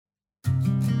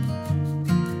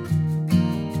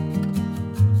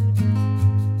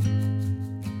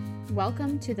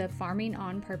welcome to the Farming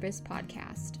on Purpose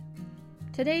podcast.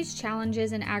 Today's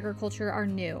challenges in agriculture are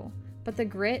new, but the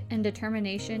grit and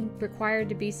determination required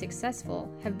to be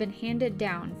successful have been handed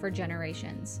down for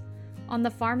generations. On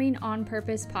the Farming on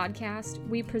Purpose podcast,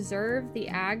 we preserve the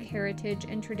ag heritage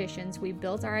and traditions we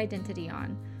built our identity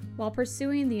on, while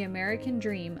pursuing the American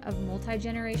dream of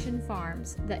multi-generation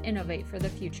farms that innovate for the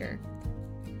future.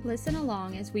 Listen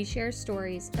along as we share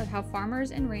stories of how farmers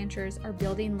and ranchers are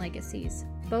building legacies,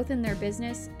 both in their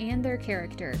business and their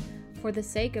character, for the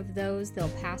sake of those they'll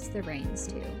pass the reins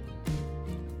to.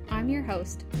 I'm your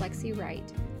host, Lexi Wright,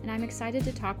 and I'm excited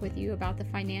to talk with you about the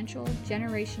financial,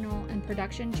 generational, and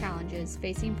production challenges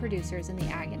facing producers in the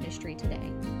ag industry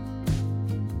today.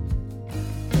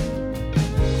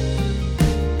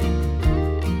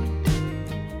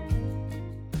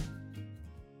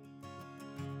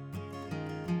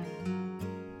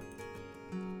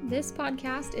 This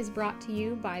podcast is brought to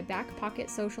you by Back Pocket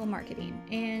Social Marketing.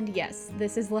 And yes,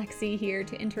 this is Lexi here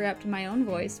to interrupt my own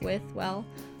voice with, well,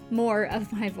 more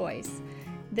of my voice.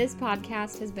 This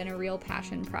podcast has been a real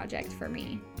passion project for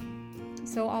me.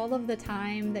 So all of the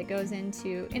time that goes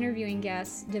into interviewing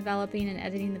guests, developing and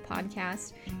editing the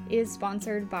podcast is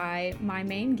sponsored by my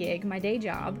main gig, my day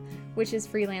job, which is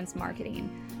freelance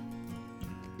marketing.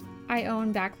 I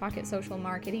own Back Pocket Social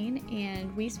Marketing,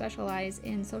 and we specialize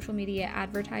in social media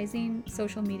advertising,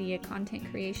 social media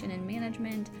content creation and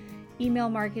management, email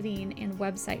marketing, and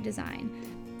website design.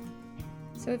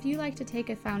 So if you like to take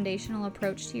a foundational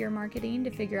approach to your marketing to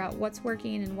figure out what's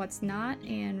working and what's not,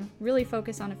 and really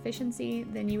focus on efficiency,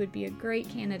 then you would be a great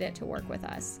candidate to work with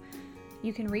us.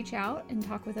 You can reach out and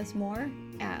talk with us more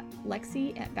at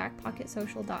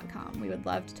lexi@backpocketsocial.com. We would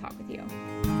love to talk with you.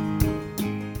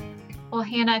 Well,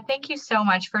 Hannah, thank you so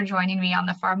much for joining me on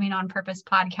the Farming on Purpose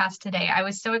podcast today. I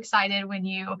was so excited when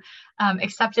you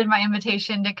accepted my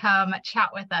invitation to come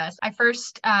chat with us. I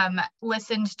first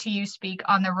listened to you speak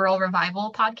on the Rural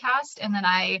Revival podcast, and then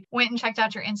I went and checked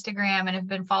out your Instagram and have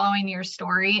been following your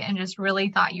story and just really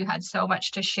thought you had so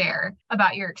much to share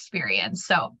about your experience.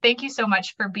 So thank you so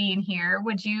much for being here.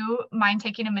 Would you mind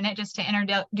taking a minute just to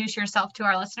introduce yourself to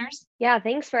our listeners? Yeah,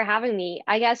 thanks for having me.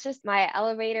 I guess just my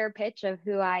elevator pitch of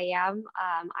who I am.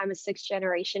 I'm a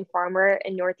 6th-generation farmer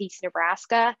in Northeast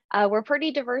Nebraska. We're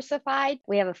pretty diversified.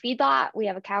 We have a feedlot, we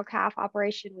have a cow-calf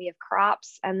operation, we have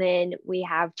crops, and then we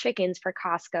have chickens for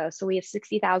Costco. So we have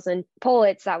 60,000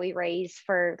 pullets that we raise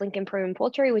for Lincoln Prune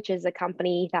Poultry, which is a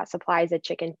company that supplies a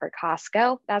chicken for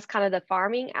Costco. That's kind of the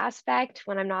farming aspect.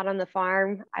 When I'm not on the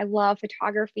farm, I love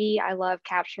photography. I love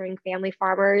capturing family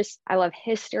farmers. I love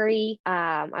history.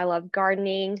 I love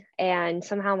gardening, and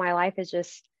somehow my life is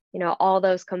just, all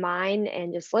those combined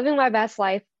and just living my best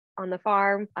life on the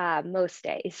farm most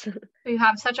days. You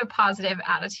have such a positive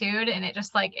attitude and it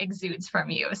just exudes from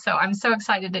you. So I'm so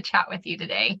excited to chat with you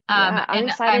today. I'm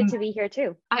excited to be here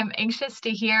too. I'm anxious to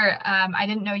hear. I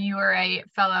didn't know you were a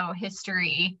fellow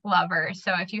history lover.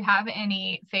 So if you have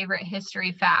any favorite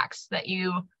history facts that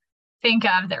you think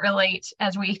of that relate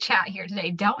as we chat here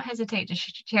today, don't hesitate to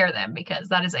share them, because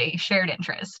that is a shared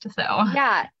interest. So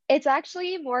yeah, it's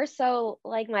actually more so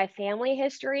like my family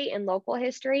history and local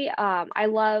history. I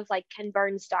love Ken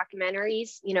Burns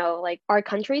documentaries, our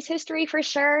country's history for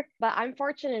sure. But I'm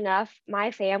fortunate enough, my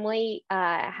family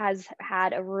has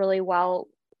had a really well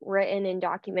written and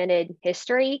documented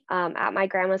history. At my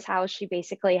grandma's house, she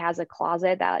basically has a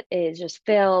closet that is just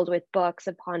filled with books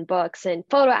upon books and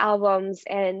photo albums.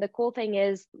 And the cool thing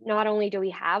is, not only do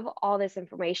we have all this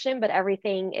information, but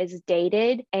everything is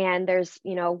dated, and there's,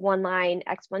 one line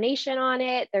explanation on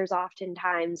it. There's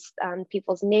oftentimes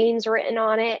people's names written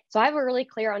on it. So I have a really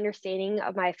clear understanding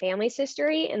of my family's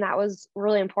history, and that was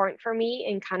really important for me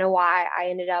and kind of why I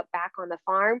ended up back on the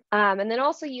farm. And then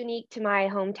also unique to my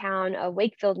hometown of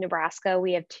Wakefield, Nebraska,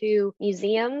 we have 2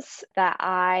 museums that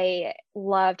I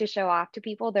love to show off to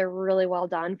people. They're really well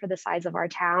done for the size of our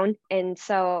town. And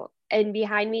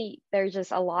behind me, there's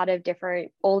just a lot of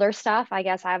different older stuff. I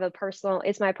guess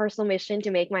it's my personal mission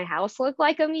to make my house look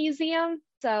like a museum.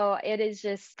 So it is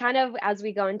just kind of, as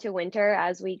we go into winter,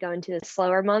 as we go into the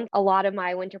slower month, a lot of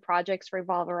my winter projects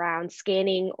revolve around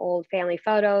scanning old family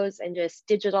photos and just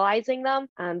digitalizing them,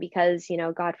 because,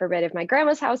 God forbid, if my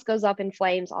grandma's house goes up in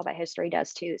flames, all that history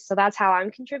does too. So that's how I'm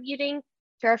contributing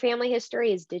to our family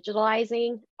history is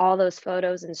digitalizing all those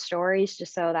photos and stories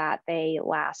just so that they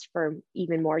last for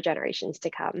even more generations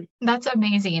to come. That's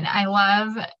amazing. I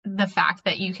love the fact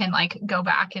that you can like go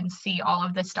back and see all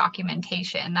of this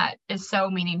documentation. That is so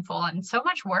meaningful and so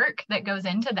much work that goes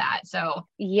into that. So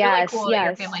really Yes, cool that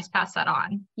your yes. family's passed that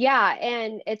on. Yeah,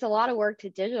 and it's a lot of work to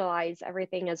digitalize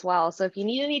everything as well. So if you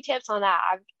need any tips on that,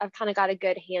 I've kind of got a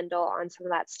good handle on some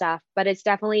of that stuff. But it's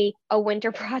definitely a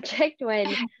winter project when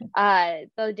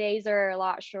the days are a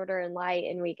lot shorter and light,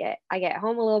 and I get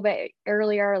home a little bit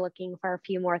earlier, looking for a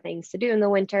few more things to do in the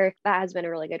winter. That has been a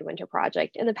really good winter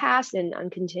project in the past, and I'm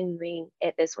continuing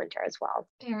it this winter as well.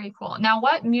 Very cool. Now,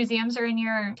 what museums are in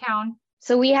your town?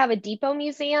 So we have a depot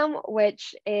museum,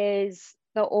 which is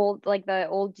the old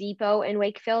depot in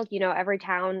Wakefield. You know, every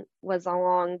town was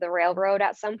along the railroad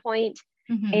at some point,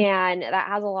 Mm-hmm. and that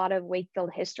has a lot of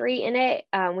Wakefield history in it.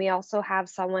 We also have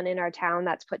someone in our town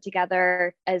that's put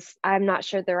together, as I'm not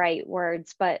sure the right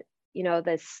words, but you know,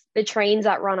 the trains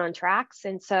that run on tracks.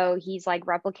 And so he's like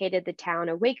replicated the town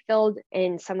of Wakefield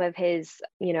in some of his,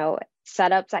 you know,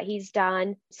 setups that he's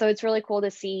done. So it's really cool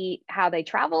to see how they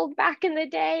traveled back in the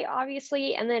day,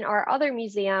 obviously. And then our other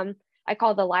museum, I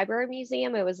call the library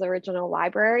museum. It was the original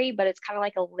library, but it's kind of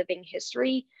like a living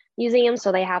history museum.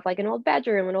 So they have like an old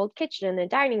bedroom, an old kitchen, a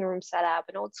dining room set up,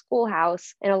 an old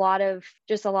schoolhouse, and a lot of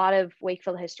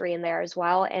Wakefield history in there as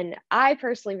well. And I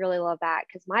personally really love that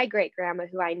because my great grandma,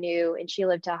 who I knew, and she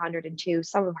lived to 102,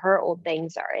 some of her old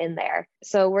things are in there.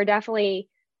 So we're definitely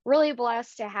really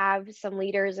blessed to have some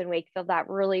leaders in Wakefield that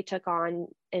really took on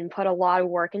and put a lot of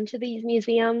work into these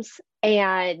museums.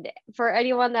 And for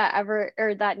anyone that ever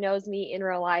or that knows me in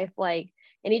real life, like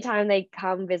anytime they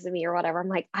come visit me or whatever, I'm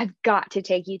like, I've got to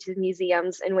take you to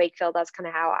museums in Wakefield. That's kind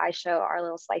of how I show our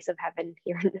little slice of heaven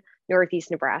here in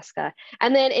Northeast Nebraska.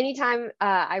 And then anytime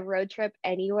I road trip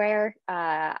anywhere,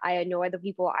 I annoy the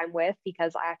people I'm with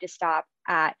because I have to stop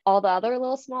at all the other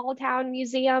little small town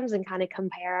museums and kind of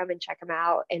compare them and check them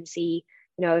out and see,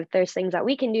 you know, if there's things that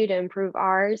we can do to improve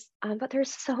ours. But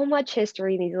there's so much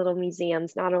history in these little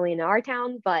museums, not only in our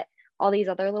town, but all these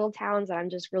other little towns. And I'm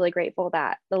just really grateful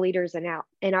that the leaders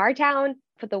in our town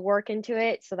put the work into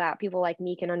it so that people like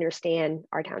me can understand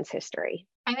our town's history.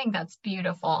 I think that's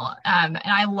beautiful. And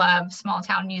I love small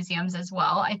town museums as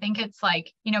well. I think it's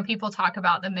like, you know, people talk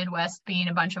about the Midwest being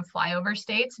a bunch of flyover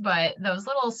states, but those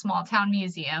little small town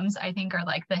museums, I think, are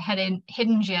like the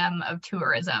hidden gem of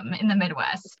tourism in the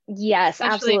Midwest, Yes,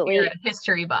 especially if you're absolutely. a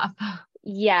history buff.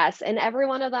 Yes, and every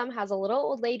one of them has a little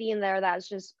old lady in there that's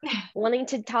just wanting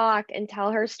to talk and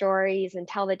tell her stories and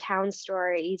tell the town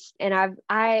stories. And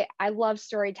I love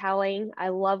storytelling. I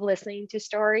love listening to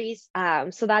stories.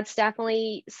 So that's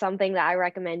definitely something that I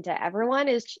recommend to everyone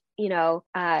is, you know,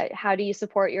 how do you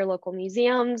support your local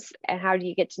museums and how do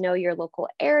you get to know your local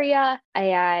area?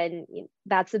 And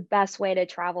that's the best way to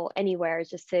travel anywhere is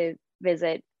just to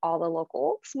visit all the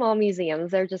local small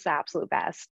museums. They're just the absolute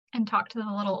best. And talk to the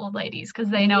little old ladies because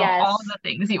they know all Yes. the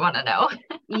things you want to know.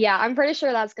 Yeah, I'm pretty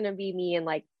sure that's going to be me in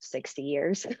like 60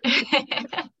 years.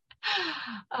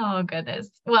 Oh, goodness.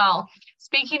 Well,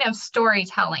 speaking of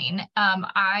storytelling,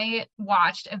 I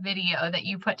watched a video that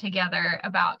you put together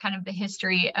about kind of the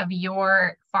history of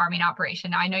your farming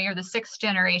operation. Now, I know you're the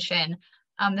 6th-generation.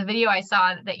 The video I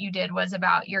saw that you did was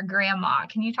about your grandma.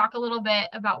 Can you talk a little bit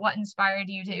about what inspired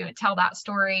you to tell that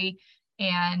story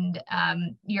and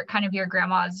your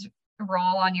grandma's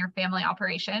role on your family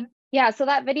operation? Yeah, so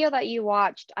that video that you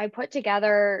watched, I put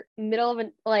together middle of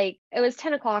it was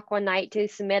 10 o'clock one night to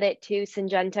submit it to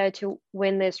Syngenta to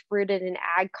win this Rooted in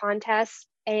Ag contest.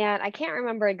 And I can't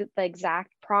remember the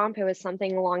exact prompt. It was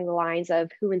something along the lines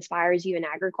of who inspires you in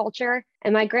agriculture.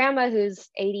 And my grandma, who's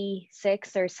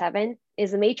 86 or 7,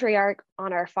 is a matriarch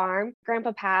on our farm.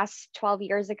 Grandpa passed 12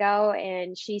 years ago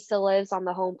and she still lives on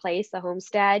the home place, the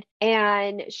homestead.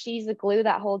 And she's the glue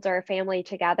that holds our family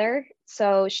together.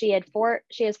 So she has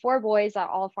 4 boys that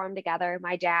all farm together,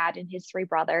 my dad and his 3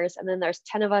 brothers. And then there's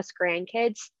 10 of us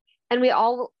grandkids. And we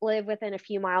all live within a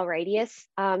few mile radius.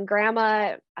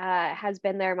 Grandma has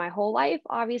been there my whole life.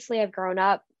 Obviously, I've grown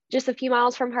up just a few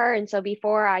miles from her. And so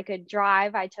before I could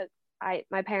drive,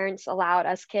 my parents allowed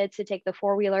us kids to take the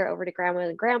 4-wheeler over to grandma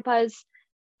and grandpa's.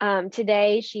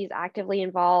 Today, she's actively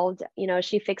involved. You know,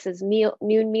 she fixes noon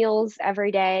meals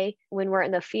every day. When we're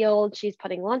in the field, she's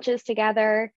putting lunches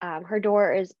together. Her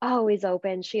door is always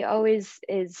open. She always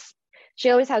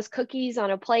has cookies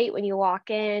on a plate when you walk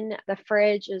in. The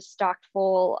fridge is stocked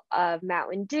full of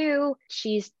Mountain Dew.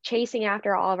 She's chasing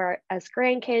after all of us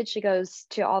grandkids. She goes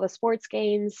to all the sports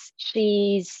games.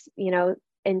 She's, you know,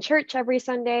 in church every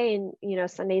Sunday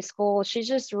and, Sunday school. She's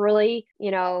just really,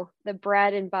 the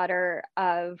bread and butter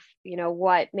of,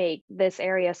 what make this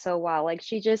area so well. Like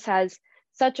she just has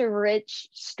such a rich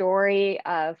story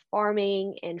of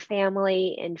farming and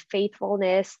family and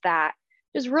faithfulness that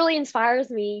just really inspires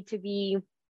me to be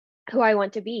who I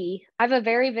want to be. I have a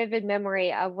very vivid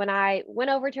memory of when I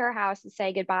went over to her house to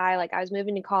say goodbye. Like I was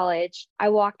moving to college. I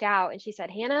walked out and she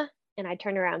said, "Hannah," and I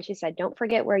turned around. She said, "Don't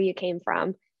forget where you came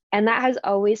from." And that has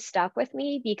always stuck with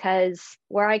me because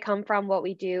where I come from, what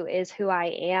we do is who I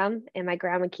am. And my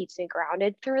grandma keeps me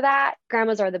grounded through that.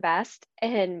 Grandmas are the best,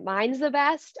 and mine's the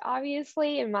best,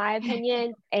 obviously, in my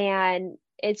opinion. And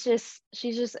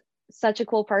she's just such a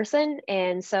cool person.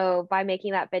 And so by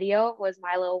making that video was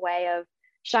my little way of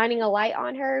shining a light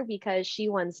on her because she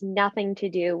wants nothing to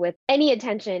do with any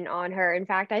attention on her. In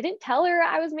fact, I didn't tell her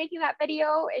I was making that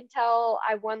video until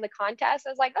I won the contest. I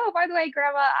was like, "Oh, by the way,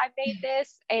 Grandma, I made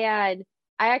this." And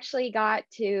I actually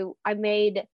through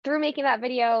making that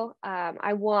video,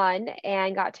 I won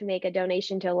and got to make a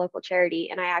donation to a local charity.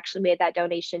 And I actually made that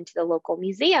donation to the local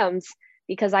museums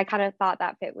because I kind of thought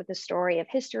that fit with the story of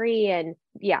history. And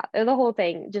yeah, the whole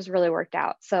thing just really worked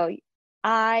out. So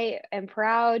I am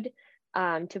proud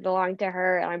to belong to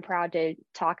her, and I'm proud to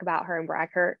talk about her and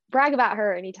brag about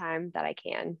her anytime that I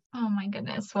can. Oh my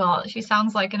goodness. Well, she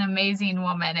sounds like an amazing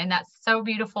woman, and that's so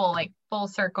beautiful, like full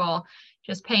circle,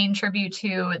 just paying tribute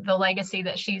to the legacy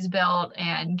that she's built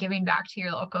and giving back to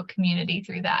your local community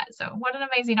through that. So what an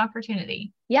amazing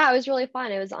opportunity. Yeah, it was really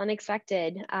fun. It was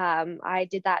unexpected. I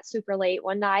did that super late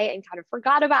one night and kind of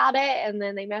forgot about it. And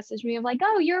then they messaged me. I'm like,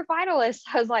 "Oh, you're a finalist."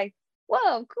 I was like,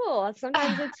 "Whoa, cool."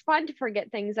 Sometimes it's fun to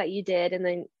forget things that you did, and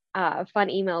then fun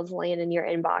emails land in your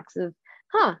inbox of,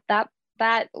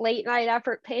 that late night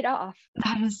effort paid off.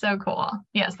 That is so cool.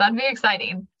 Yes, that'd be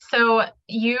exciting. So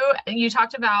you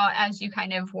talked about as you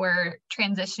kind of were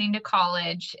transitioning to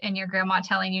college and your grandma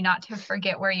telling you not to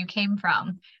forget where you came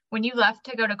from. When you left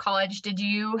to go to college, did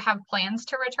you have plans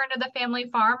to return to the family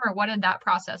farm, or what did that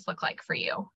process look like for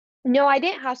you? No, I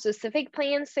didn't have specific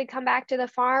plans to come back to the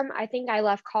farm. I think I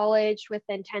left college with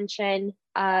the intention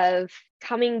of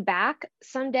coming back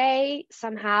someday,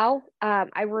 somehow.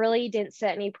 I really didn't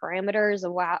set any parameters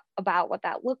about what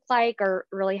that looked like or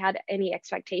really had any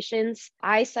expectations.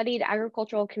 I studied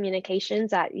agricultural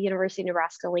communications at University of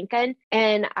Nebraska Lincoln,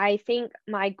 and I think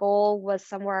my goal was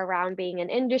somewhere around being in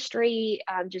industry,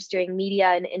 just doing media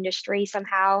and industry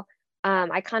somehow.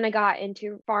 I kind of got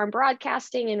into farm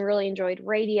broadcasting and really enjoyed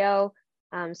radio.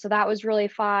 So that was really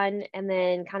fun. And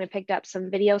then kind of picked up some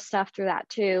video stuff through that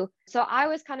too. So I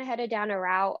was kind of headed down a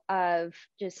route of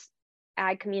just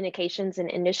ag communications and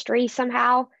industry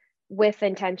somehow with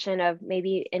intention of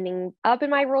maybe ending up in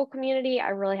my rural community. I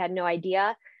really had no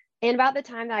idea. And about the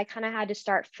time that I kind of had to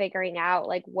start figuring out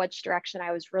like which direction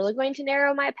I was really going to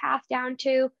narrow my path down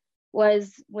to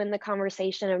was when the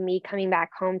conversation of me coming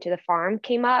back home to the farm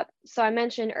came up. So I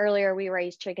mentioned earlier we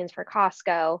raise chickens for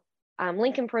Costco.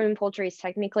 Lincoln Prune Poultry is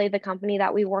technically the company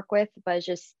that we work with, but it's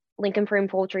just Lincoln Prune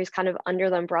Poultry is kind of under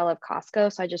the umbrella of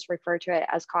Costco. So I just refer to it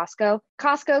as Costco.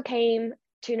 Costco came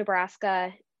to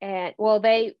Nebraska, and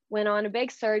they went on a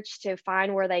big search to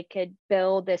find where they could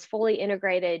build this fully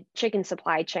integrated chicken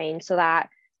supply chain so that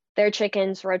their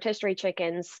chickens, rotisserie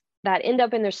chickens, that end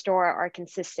up in their store are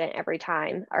consistent every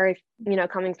time, or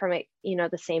coming from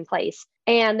the same place.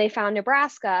 And they found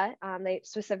Nebraska, they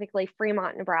specifically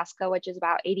Fremont, Nebraska, which is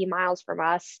about 80 miles from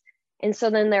us. And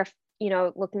so then they're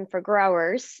looking for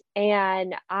growers.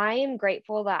 And I am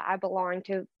grateful that I belong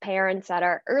to parents that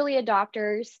are early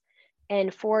adopters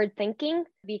and forward thinking,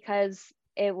 because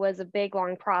it was a big,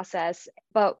 long process.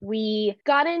 But we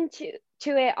got into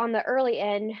it on the early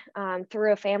end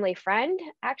through a family friend.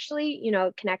 Actually,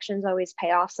 connections always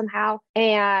pay off somehow.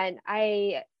 And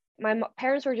my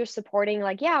parents were just supporting,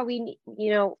 like, yeah, we,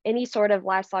 any sort of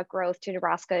livestock growth to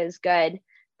Nebraska is good.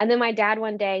 And then my dad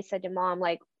one day said to Mom,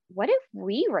 like, "What if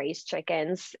we raise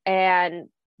chickens?" And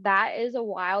that is a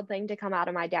wild thing to come out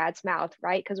of my dad's mouth,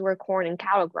 right? Because we're corn and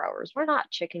cattle growers. We're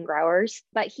not chicken growers.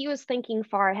 But he was thinking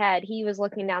far ahead. He was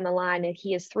looking down the line, and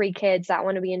he has 3 kids that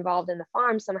want to be involved in the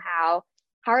farm somehow.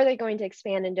 How are they going to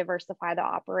expand and diversify the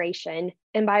operation?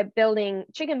 And by building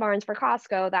chicken barns for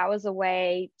Costco, that was a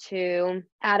way to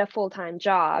add a full-time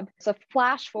job. So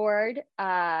flash forward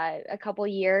a couple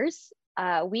years,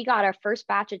 we got our first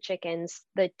batch of chickens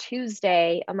the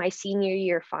Tuesday of my senior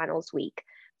year finals week.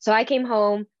 So I came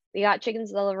home, we got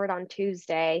chickens delivered on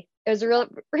Tuesday. It was a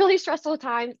really stressful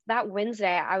time. That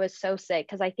Wednesday, I was so sick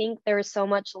because I think there was so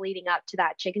much leading up to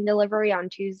that chicken delivery on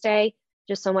Tuesday,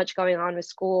 just so much going on with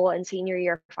school and senior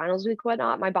year finals week,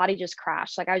 whatnot. My body just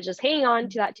crashed. Like I was just hanging on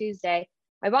to that Tuesday.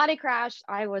 my body crashed.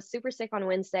 I was super sick on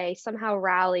Wednesday, somehow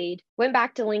rallied, went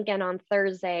back to Lincoln on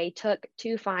Thursday, took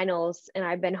 2 finals, and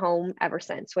I've been home ever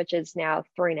since, which is now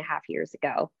 3.5 years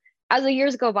ago. As the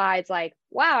years go by, it's like,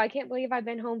 wow, I can't believe I've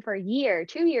been home for a year,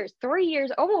 2 years, 3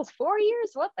 years, almost 4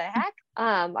 years. What the heck?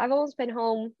 I've almost been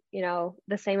home,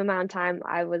 the same amount of time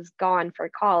I was gone for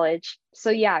college. So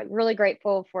yeah, really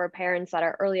grateful for parents that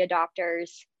are early adopters.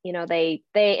 They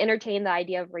entertain the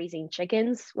idea of raising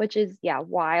chickens, which is, yeah,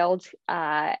 wild.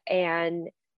 And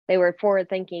they were forward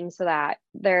thinking so that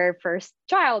their first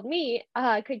child, me,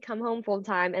 could come home full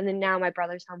time. And then now my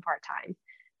brother's home part time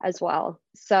as well.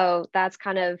 So that's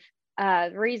kind of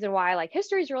the reason why like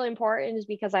history is really important, is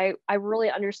because I really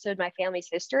understood my family's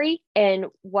history and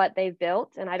what they've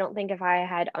built. And I don't think if I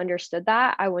had understood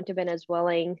that, I wouldn't have been as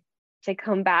willing to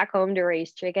come back home to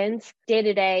raise chickens. Day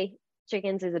to day,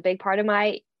 chickens is a big part of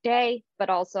my day, but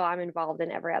also I'm involved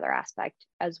in every other aspect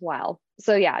as well.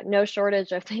 So yeah, no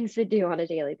shortage of things to do on a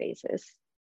daily basis.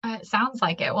 It sounds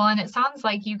like it. Well, and it sounds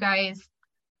like you guys,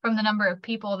 from the number of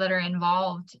people that are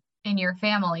involved in your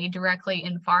family directly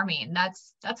in farming,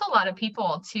 that's a lot of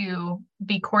people to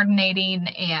be coordinating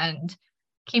and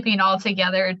keeping all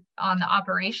together on the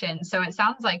operation. So it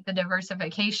sounds like the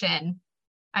diversification,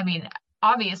 I mean,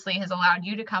 obviously has allowed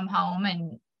you to come home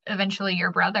and eventually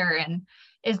your brother. And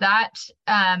is that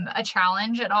a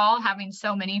challenge at all, having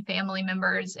so many family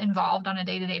members involved on a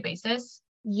day-to-day basis?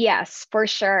 Yes, for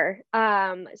sure.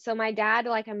 So my dad,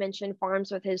 like I mentioned,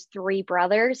 farms with his 3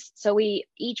 brothers. So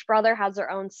each brother has their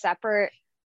own separate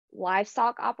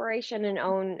livestock operation and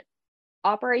own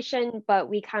operation, but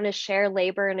we kind of share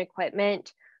labor and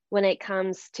equipment when it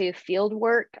comes to field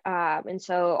work. And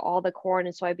so all the corn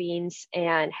and soybeans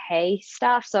and hay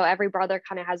stuff. So every brother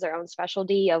kind of has their own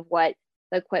specialty of what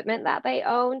the equipment that they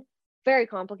own. Very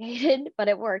complicated, but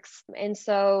it works. And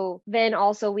so then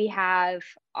also we have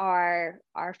our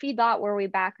feedlot where we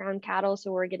background cattle.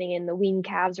 So we're getting in the wean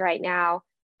calves right now.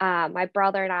 My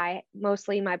brother and I,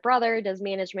 mostly my brother does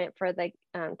management for the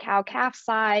cow calf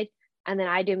side. And then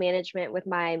I do management with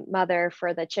my mother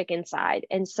for the chicken side.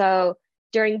 And so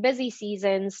during busy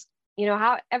seasons,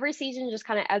 how every season just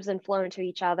kind of ebbs and flows into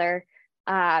each other.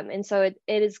 And so it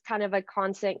is kind of a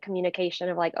constant communication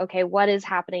of like, okay, what is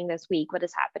happening this week? What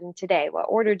is happening today? What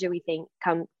order do we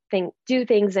do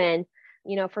things in?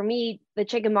 For me, the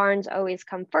chicken barns always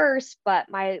come first, but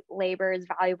my labor is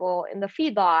valuable in the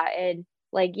feedlot. And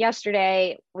like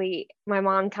yesterday, my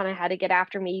mom kind of had to get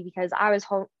after me because I was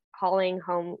hauling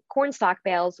home corn stalk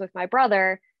bales with my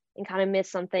brother and kind of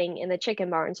missed something in the chicken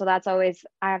barn. So that's I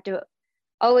have to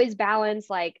always balance,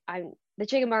 like the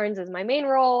chicken barns is my main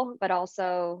role, but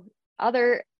also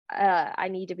I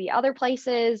need to be other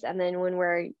places. And then when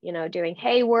we're, doing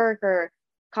hay work or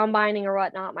combining or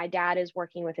whatnot, my dad is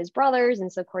working with his brothers,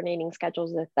 and so coordinating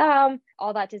schedules with them.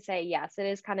 All that to say, yes, it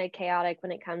is kind of chaotic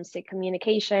when it comes to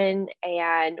communication.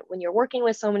 And when you're working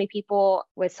with so many people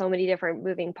with so many different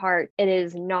moving parts, it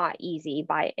is not easy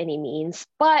by any means.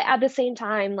 But at the same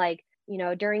time, like,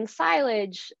 during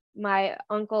silage, my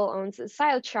uncle owns a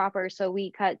silage shopper, so we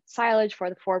cut silage for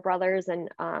the 4 brothers and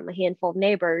a handful of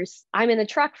neighbors. I'm in the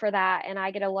truck for that, and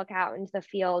I get to look out into the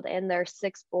field, and there's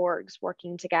 6 Borgs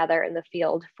working together in the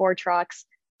field, 4 trucks,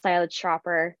 silage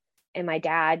shopper, and my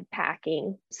dad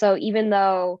packing. So even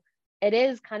though it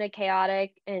is kind of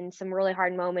chaotic and some really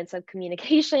hard moments of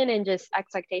communication and just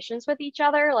expectations with each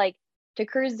other, like to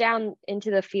cruise down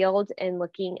into the field and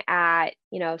looking at,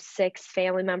 6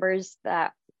 family members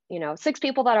that 6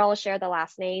 people that all share the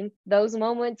last name, those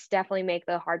moments definitely make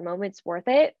the hard moments worth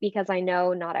it, because I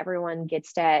know not everyone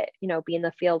gets to, be in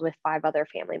the field with 5 other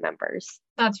family members.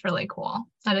 That's really cool.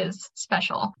 That is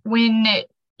special. When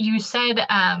you said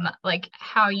like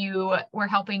how you were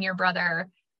helping your brother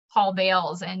haul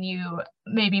bales and you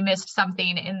maybe missed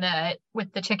something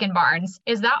with the chicken barns,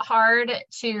 is that hard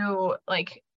to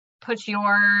like put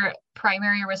your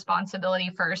primary responsibility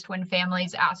first when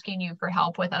family's asking you for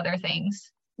help with other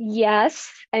things?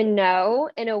 Yes and no.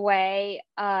 In a way,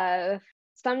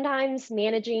 sometimes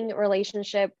managing a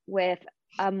relationship with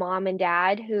a mom and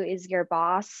dad who is your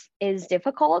boss is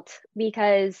difficult,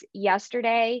 because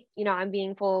yesterday, I'm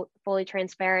being fully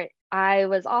transparent. I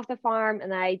was off the farm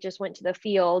and I just went to the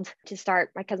field to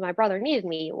start because my brother needed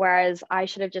me, whereas I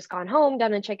should have just gone home,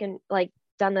 done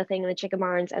the thing in the chicken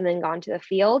barns, and then gone to the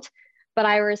field. But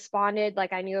I responded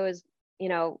like I knew it was,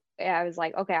 I was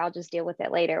like, okay, I'll just deal with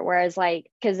it later. Whereas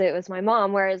because it was my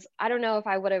mom, whereas I don't know if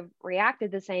I would have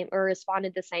reacted the same or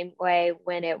responded the same way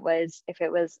if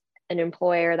it was an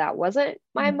employer that wasn't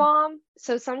my mom.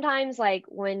 So sometimes like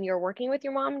when you're working with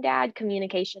your mom and dad,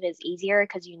 communication is easier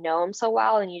because you know them so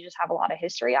well and you just have a lot of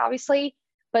history, obviously.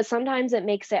 but sometimes it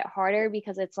makes it harder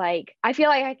because it's like, I feel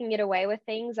like I can get away with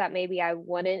things that maybe I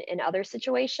wouldn't in other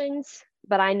situations,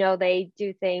 but I know they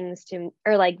do things to,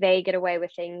 or like they get away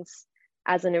with things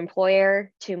as an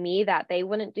employer to me that they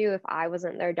wouldn't do if I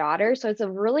wasn't their daughter. So it's a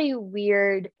really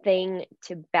weird thing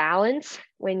to balance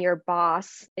when your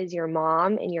boss is your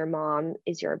mom and your mom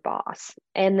is your boss.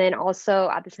 And then also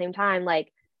at the same time,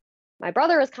 like my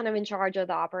brother was kind of in charge of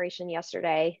the operation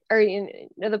yesterday, or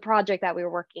the project that we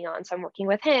were working on. So I'm working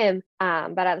with him.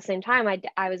 But at the same time,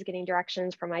 I was getting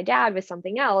directions from my dad with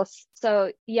something else.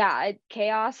 So yeah,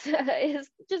 chaos is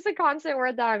just a constant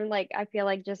word that I'm like, I feel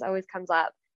like just always comes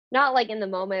up. Not like in the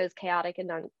moment it was chaotic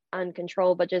and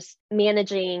uncontrolled, but just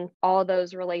managing all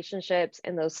those relationships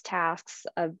and those tasks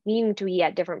of needing to be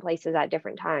at different places at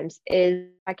different times is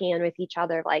checking in with each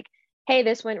other, like, hey,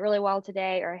 this went really well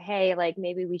today, or hey, like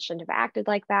maybe we shouldn't have acted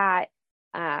like that.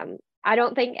 I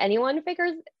don't think anyone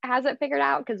has it figured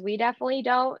out, because we definitely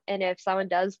don't. And if someone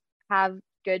does have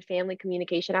good family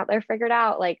communication out there figured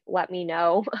out, like let me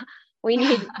know. We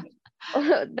need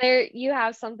there you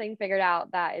have something figured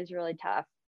out that is really tough.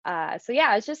 So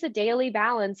yeah, it's just a daily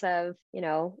balance of,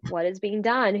 what is being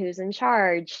done, who's in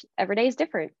charge. Every day is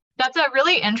different. That's a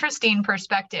really interesting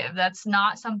perspective. That's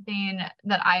not something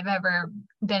that I've ever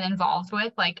been involved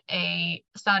with, like a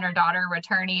son or daughter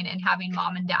returning and having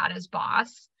mom and dad as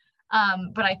boss.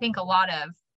 But I think a lot of,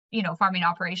 farming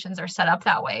operations are set up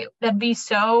that way. That'd be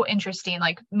so interesting,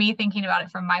 like me thinking about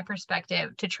it from my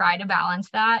perspective, to try to balance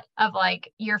that of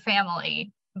like your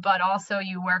family, but also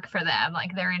you work for them,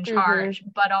 like they're in charge,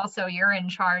 but also you're in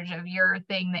charge of your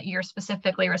thing that you're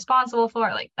specifically responsible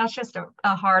for. Like that's just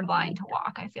a hard line to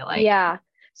walk, I feel like. Yeah.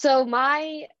 So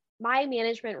my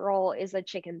management role is the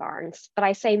chicken barns, but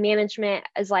I say management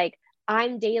as like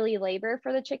I'm daily labor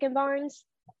for the chicken barns,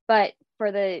 but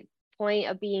for the point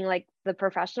of being like the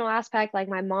professional aspect, like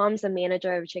my mom's the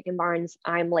manager of chicken barns,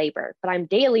 I'm labor, but I'm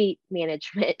daily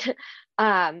management.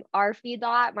 Our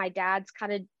feedlot, my dad's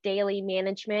kind of daily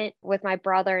management, with my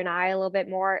brother and I a little bit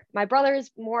more. My brother's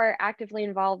more actively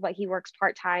involved, but he works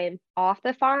part-time off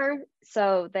the farm.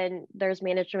 So then there's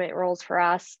management roles for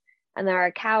us. And then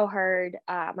our cow herd,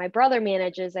 my brother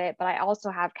manages it, but I also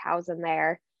have cows in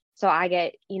there. So I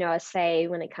get, a say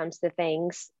when it comes to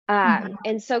things.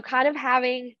 And so kind of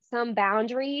having some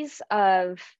boundaries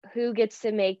of who gets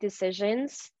to make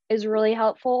decisions is really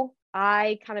helpful.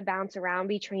 I kind of bounce around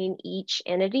between each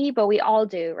entity, but we all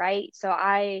do, right? So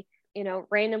I,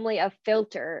 randomly a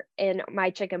filter in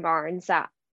my chicken barns that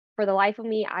for the life of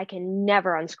me, I can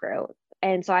never unscrew.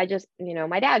 And so I just,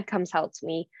 my dad comes helps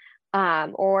me.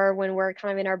 Or when we're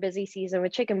kind of in our busy season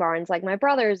with chicken barns, like my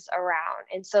brother's around.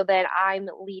 And so then I'm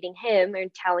leading him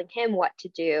and telling him what to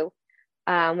do.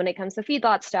 When it comes to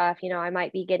feedlot stuff, I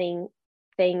might be getting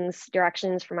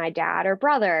directions from my dad or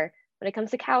brother. When it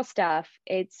comes to cow stuff,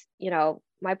 it's,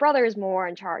 my brother is more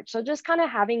in charge. So just kind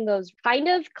of having those kind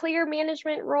of clear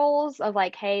management roles of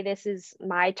like, hey, this is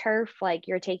my turf, like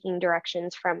you're taking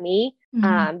directions from me.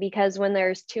 Because when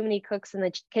there's too many cooks in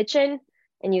the kitchen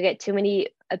and you get too many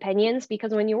opinions,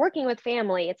 because when you're working with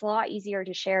family, it's a lot easier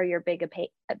to share your big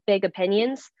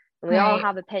opinions. And we all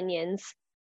have opinions.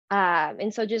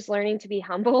 And so just learning to be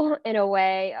humble in a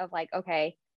way of like,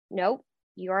 okay, nope,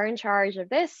 you are in charge of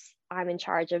this. I'm in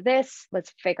charge of this.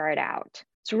 Let's figure it out.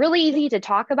 It's really easy to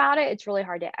talk about it. It's really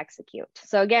hard to execute.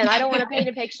 So again, I don't want to paint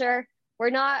a picture. We're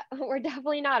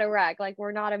definitely not a wreck. Like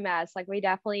we're not a mess. Like we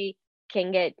definitely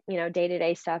can get,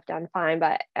 day-to-day stuff done fine.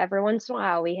 But every once in a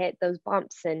while we hit those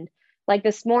bumps. And like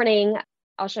this morning,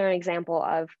 I'll show an example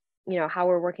of, how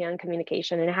we're working on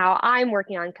communication and how I'm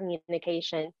working on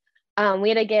communication. We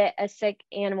had to get a sick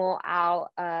animal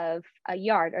out of a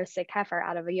yard, or a sick heifer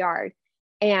out of a yard,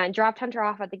 and dropped Hunter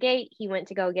off at the gate. He went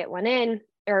to go get one in,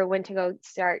 or went to go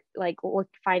start like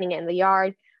finding it in the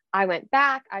yard. I went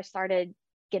back. I started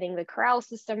getting the corral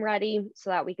system ready so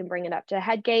that we can bring it up to the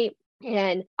head gate.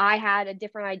 And I had a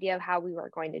different idea of how we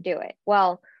were going to do it.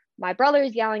 Well, my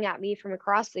brother's yelling at me from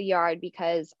across the yard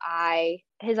because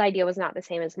his idea was not the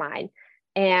same as mine.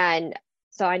 And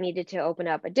so I needed to open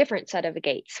up a different set of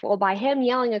gates. Well, by him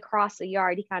yelling across the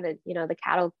yard, he kind of, the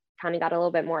cattle kind of got a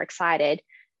little bit more excited.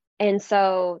 And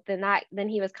so then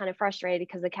he was kind of frustrated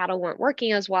because the cattle weren't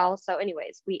working as well. So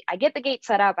anyways, I get the gate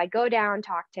set up, I go down,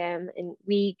 talk to him, and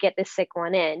we get this sick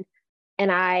one in.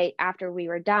 And after we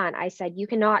were done, I said, you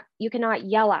cannot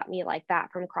yell at me like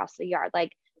that from across the yard.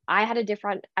 Like I had a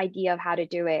different idea of how to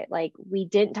do it. Like we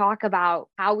didn't talk about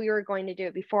how we were going to do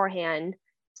it beforehand.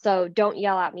 So don't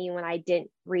yell at me when I didn't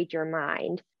read your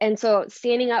mind. And so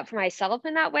standing up for myself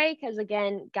in that way, because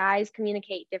again, guys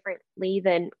communicate differently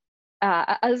than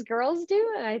us girls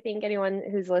do. And I think anyone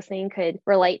who's listening could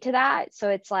relate to that. So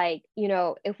it's like,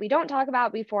 if we don't talk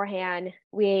about beforehand,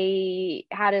 we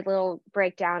had a little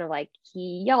breakdown of like,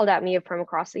 he yelled at me from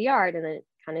across the yard and then it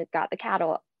kind of got the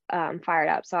cattle fired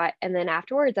up. And then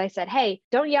afterwards I said, hey,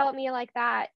 don't yell at me like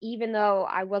that. Even though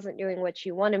I wasn't doing what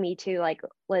you wanted me to, like,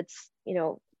 let's,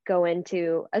 go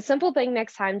into a simple thing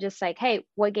next time, just like, hey,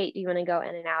 what gate do you want to go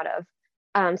in and out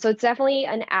of? So it's definitely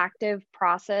an active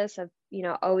process of,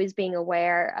 always being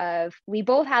aware of, we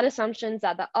both had assumptions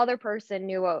that the other person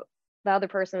knew what the other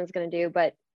person was going to do,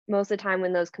 but most of the time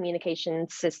when those communication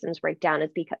systems break down,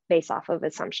 it's based off of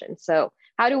assumptions. So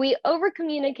how do we over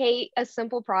communicate a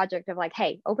simple project of like,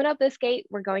 hey, open up this gate,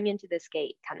 we're going into this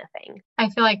gate kind of thing? I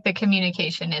feel like the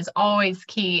communication is always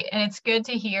key. And it's good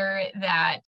to hear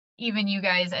that even you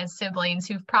guys as siblings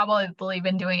who've probably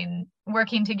been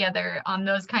working together on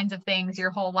those kinds of things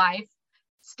your whole life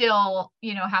still,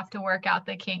 have to work out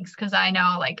the kinks. Cause I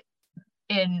know like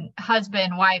in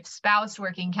husband, wife, spouse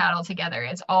working cattle together,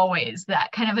 it's always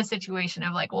that kind of a situation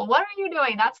of like, well, what are you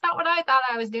doing? That's not what I thought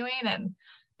I was doing. And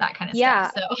that kind of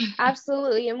stuff. So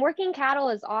absolutely. And working cattle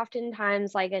is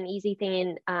oftentimes like an easy thing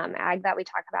in ag that we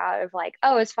talk about of like,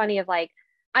 oh, it's funny of like,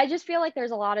 I just feel like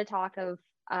there's a lot of talk of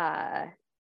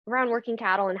around working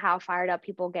cattle and how fired up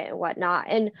people get and whatnot.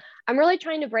 And I'm really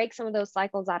trying to break some of those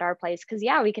cycles at our place because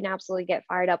we can absolutely get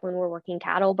fired up when we're working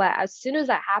cattle, but as soon as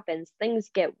that happens, things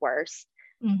get worse.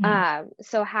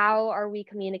 So how are we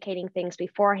communicating things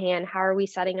beforehand? How are we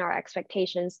setting our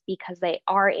expectations? Because they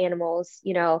are animals.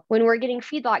 When we're getting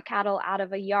feedlot cattle out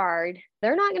of a yard,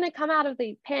 they're not going to come out of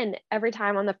the pen every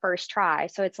time on the first try.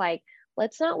 So it's like,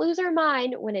 let's not lose our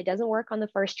mind when it doesn't work on the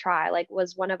first try. Like,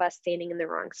 was one of us standing in the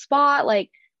wrong spot? Like,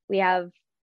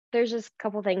 there's just a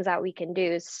couple things that we can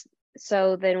do.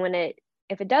 So then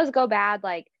if it does go bad,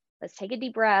 like, let's take a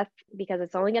deep breath because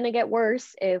it's only going to get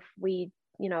worse if we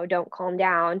don't calm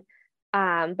down.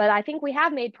 But I think we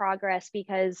have made progress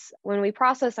because when we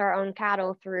process our own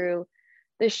cattle through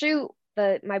the chute,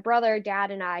 my brother,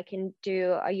 dad, and I can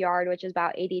do a yard, which is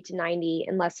about 80 to 90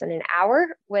 in less than an hour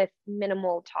with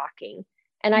minimal talking.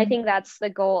 And I think that's the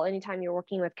goal anytime you're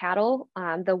working with cattle.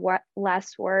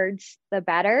 Less words, the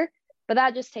better. But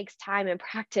that just takes time and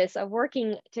practice of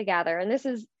working together. And this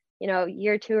is,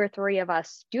 year 2 or 3 of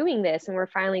us doing this. And we're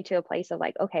finally to a place of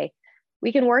like, okay,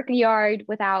 we can work a yard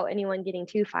without anyone getting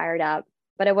too fired up.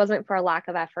 But it wasn't for a lack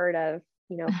of effort of,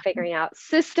 figuring out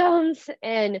systems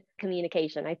and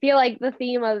communication. I feel like the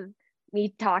theme of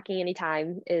me talking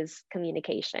anytime is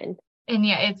communication. And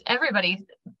it's everybody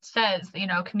says,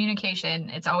 communication,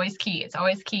 it's always key. It's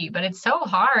always key, but it's so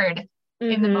hard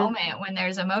in the moment when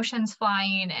there's emotions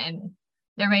flying and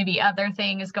there may be other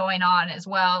things going on as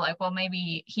well. Like, well,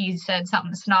 maybe he said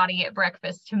something snotty at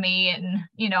breakfast to me and,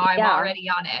 I'm already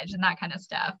on edge and that kind of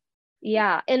stuff.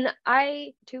 Yeah. And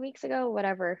 2 weeks ago,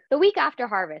 whatever, the week after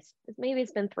harvest, maybe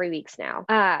it's been 3 weeks now.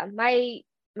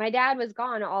 My dad was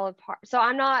gone so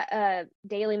I'm not a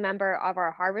daily member of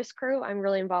our harvest crew. I'm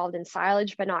really involved in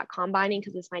silage, but not combining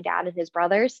because it's my dad and his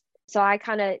brothers. So I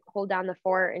kind of hold down the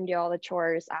fort and do all the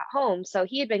chores at home. So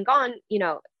he had been gone,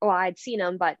 I'd seen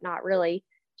him, but not really,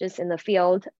 just in the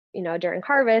field, during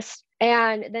harvest.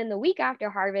 And then the week after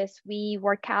harvest, we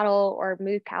worked cattle or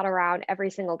moved cattle around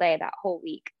every single day that whole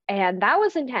week. And that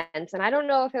was intense. And I don't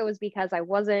know if it was because I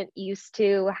wasn't used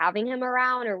to having him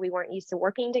around or we weren't used to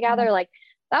working together. Like,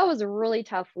 that was a really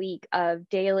tough week of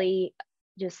daily,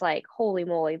 just like, holy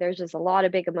moly, there's just a lot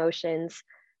of big emotions.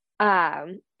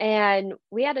 And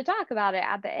we had to talk about it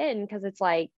at the end because it's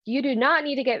like, you do not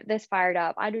need to get this fired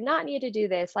up. I do not need to do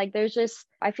this. Like,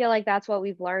 I feel like that's what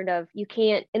we've learned of, you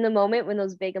can't, in the moment when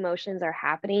those big emotions are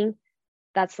happening,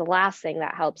 that's the last thing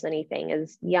that helps anything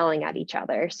is yelling at each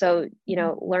other. So,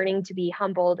 learning to be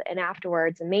humbled and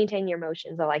afterwards and maintain your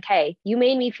emotions of like, hey, you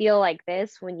made me feel like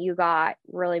this when you got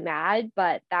really mad,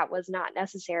 but that was not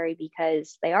necessary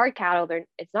because they are cattle.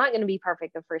 It's not going to be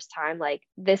perfect the first time. Like,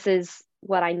 this is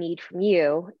what I need from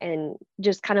you. And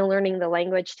just kind of learning the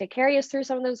language to carry us through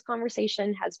some of those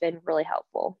conversations has been really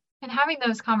helpful. And having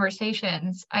those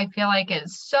conversations, I feel like,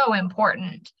 is so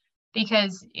important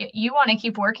because you want to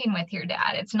keep working with your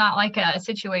dad. It's not like a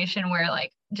situation where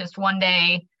like just one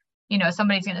day,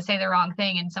 somebody's going to say the wrong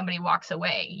thing and somebody walks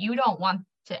away. You don't want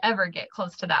to ever get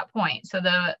close to that point. So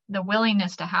the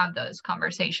willingness to have those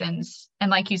conversations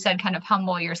and, like you said, kind of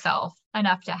humble yourself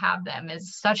enough to have them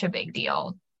is such a big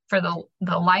deal for the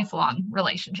lifelong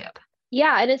relationship.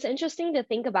 Yeah. And it's interesting to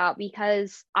think about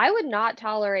because I would not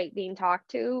tolerate being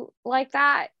talked to like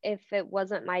that if it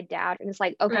wasn't my dad. And it's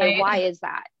like, okay, right. Why is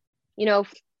that?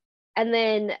 And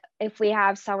then if we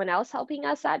have someone else helping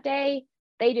us that day,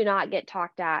 they do not get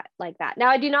talked at like that. Now,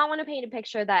 I do not want to paint a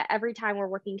picture that every time we're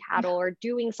working cattle or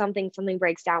doing something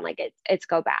breaks down, like it's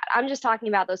go bad. I'm just talking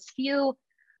about those few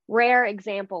rare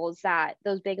examples that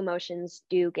those big emotions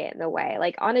do get in the way.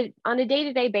 Like on a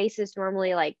day-to-day basis,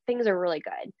 normally like things are really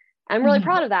good. I'm really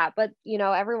proud of that. But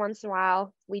every once in a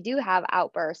while we do have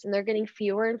outbursts, and they're getting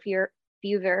fewer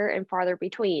and farther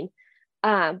between.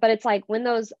 But it's like when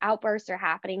those outbursts are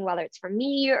happening, whether it's from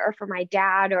me or from my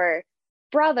dad or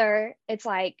brother, it's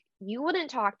like, you wouldn't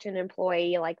talk to an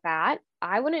employee like that.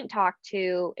 I wouldn't talk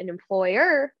to an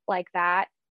employer like that.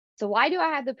 So why do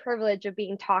I have the privilege of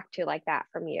being talked to like that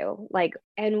from you? Like,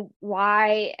 and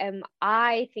why am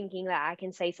I thinking that I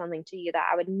can say something to you that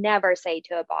I would never say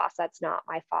to a boss that's not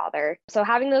my father? So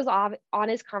having those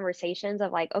honest conversations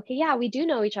of like, okay, yeah, we do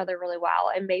know each other really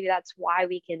well. And maybe that's why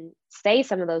we can say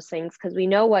some of those things, because we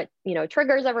know what,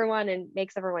 triggers everyone and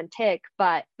makes everyone tick.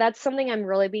 But that's something I'm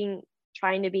really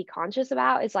trying to be conscious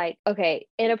about, is like, okay,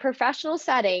 in a professional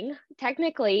setting,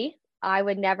 technically, I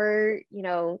would never,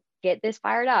 get this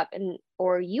fired up,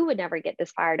 or you would never get this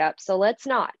fired up. So let's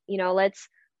not, let's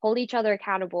hold each other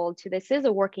accountable to, this is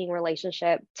a working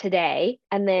relationship today.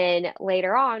 And then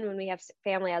later on, when we have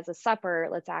family as a supper,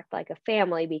 let's act like a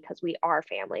family, because we are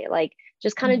family. Like,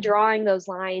 just kind of drawing those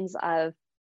lines of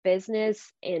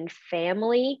business and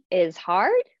family is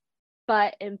hard,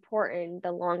 but important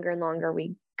the longer and longer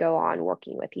we go on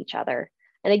working with each other.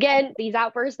 And again, these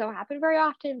outbursts don't happen very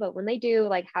often, but when they do,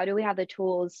 like, how do we have the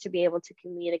tools to be able to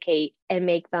communicate and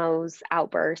make those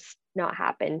outbursts not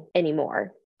happen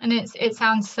anymore? And it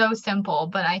sounds so simple,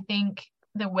 but I think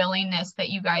the willingness that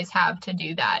you guys have to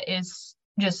do that is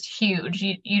just huge.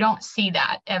 You don't see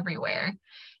that everywhere.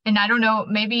 And I don't know,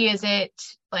 maybe is it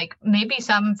like, maybe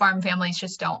some farm families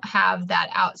just don't have that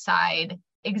outside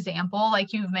example,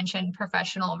 like you've mentioned,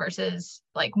 professional versus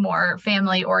like more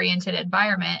family oriented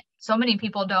environment. So many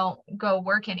people don't go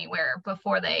work anywhere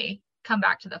before they come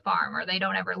back to the farm, or they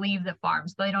don't ever leave the farm.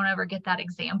 So they don't ever get that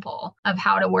example of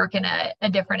how to work in a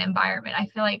different environment. I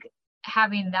feel like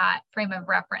having that frame of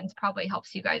reference probably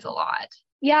helps you guys a lot.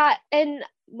 Yeah. And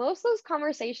most of those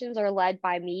conversations are led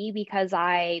by me, because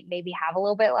I maybe have a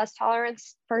little bit less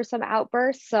tolerance for some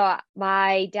outbursts. So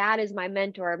my dad is my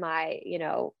mentor, my,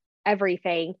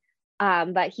 everything.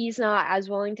 But he's not as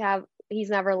willing to he's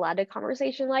never led a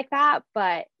conversation like that,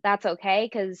 but that's okay,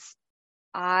 because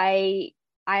I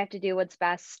have to do what's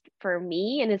best for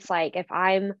me. And it's like, if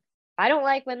I don't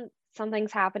like when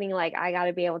something's happening, like, I got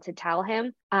to be able to tell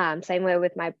him. Same way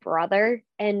with my brother,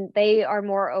 and they are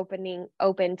more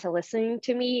open to listening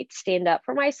to me stand up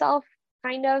for myself,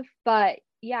 kind of. But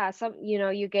yeah,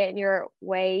 you get in your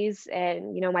ways,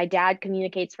 and my dad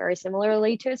communicates very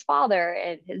similarly to his father,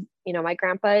 and his my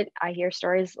grandpa, I hear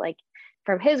stories like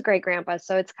from his great grandpa.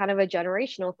 So it's kind of a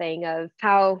generational thing of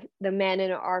how the men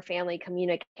in our family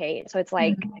communicate. So it's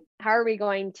like, how are we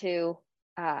going to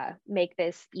make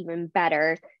this even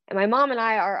better? And my mom and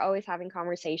I are always having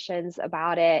conversations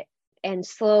about it. And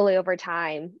slowly over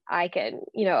time, I can,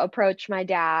 approach my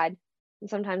dad and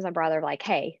sometimes my brother, like,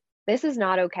 hey, this is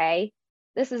not okay.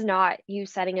 This is not you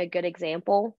setting a good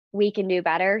example. We can do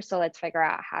better. So let's figure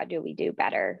out, how do we do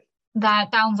better?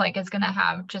 That sounds like it's going to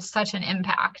have just such an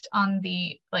impact on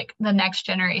the next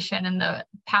generation and the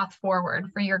path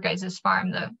forward for your guys'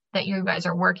 farm, that you guys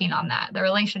are working on that. The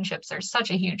relationships are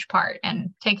such a huge part,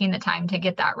 and taking the time to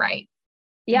get that right.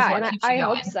 Yeah. And I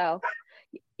hope so.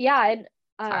 Yeah. And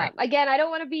again, I don't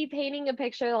want to be painting a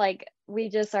picture like we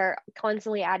just are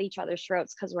constantly at each other's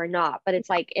throats, because we're not. But it's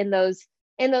like in those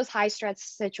high stress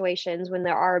situations, when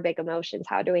there are big emotions,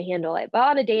 how do we handle it? But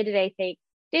on a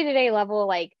day-to-day level,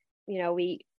 like,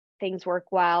 things work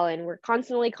well, and we're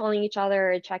constantly calling each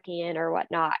other and checking in or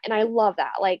whatnot. And I love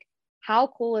that. Like, how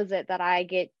cool is it that I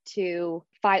get to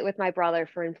fight with my brother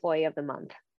for employee of the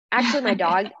month? Actually,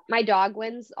 my dog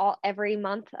wins every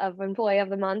month of employee of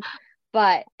the month,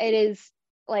 but it is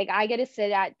like, I get to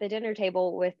sit at the dinner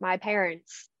table with my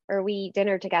parents, or we eat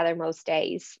dinner together most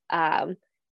days.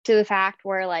 To the fact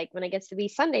where, like, when it gets to be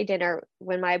Sunday dinner,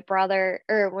 when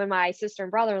my sister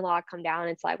and brother-in-law come down,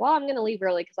 it's like, well, I'm going to leave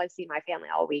early because I've seen my family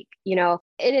all week.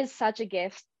 It is such a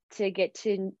gift to get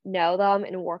to know them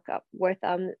and work up with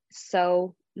them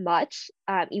so much.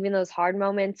 Even those hard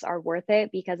moments are worth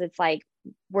it, because it's like,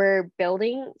 we're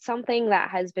building something that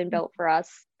has been built for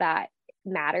us, that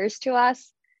matters to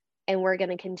us. And we're going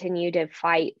to continue to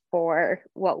fight for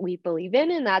what we believe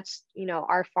in. And that's,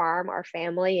 our farm, our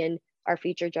family, and our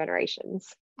future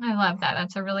generations. I love that.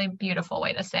 That's a really beautiful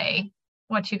way to say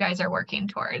what you guys are working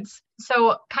towards.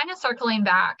 So kind of circling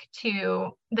back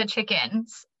to the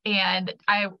chickens, and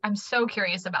I'm so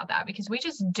curious about that, because we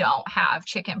just don't have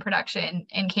chicken production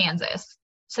in Kansas.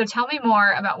 So tell me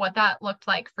more about what that looked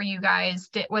like for you guys.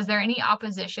 Was there any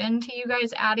opposition to you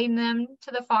guys adding them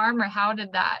to the farm, or how did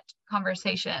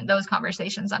those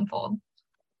conversations unfold?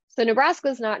 So Nebraska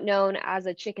is not known as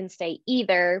a chicken state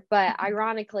either, but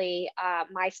ironically,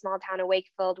 my small town of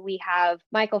Wakefield, we have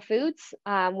Michael Foods,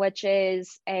 which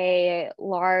is a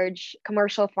large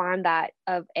commercial farm that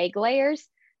of egg layers.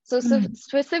 So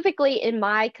specifically in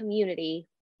my community,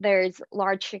 there's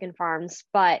large chicken farms,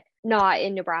 but not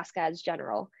in Nebraska as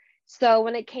general. So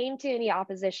when it came to any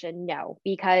opposition, no,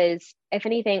 because if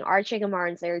anything, our chicken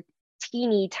barns are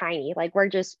teeny tiny. Like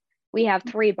we have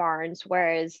 3 barns,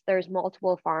 whereas there's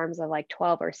multiple farms of like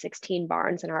 12 or 16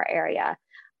 barns in our area.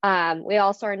 We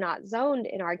also are not zoned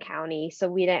in our county, so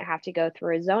we didn't have to go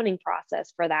through a zoning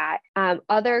process for that.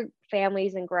 Other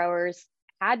families and growers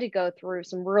had to go through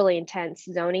some really intense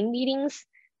zoning meetings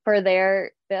for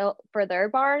their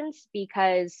barns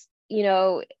because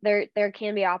there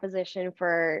can be opposition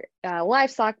for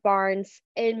livestock barns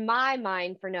in my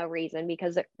mind for no reason,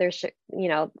 because there's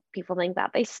people think that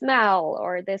they smell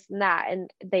or this and that, and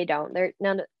they don't.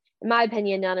 In my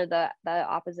opinion, none of the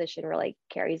opposition really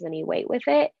carries any weight with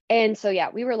it. And so yeah,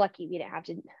 we were lucky we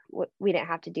didn't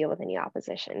have to deal with any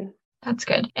opposition. That's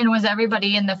good. And was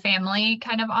everybody in the family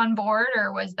kind of on board,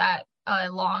 or was that a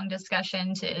long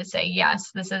discussion to say,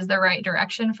 yes, this is the right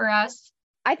direction for us?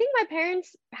 I think my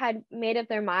parents had made up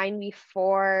their mind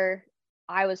before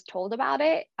I was told about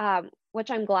it,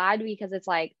 which I'm glad, because it's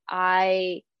like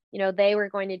they were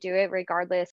going to do it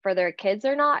regardless for their kids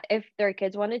or not, if their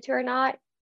kids wanted to or not.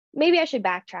 Maybe I should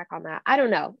backtrack on that. I don't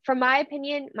know. From my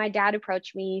opinion, my dad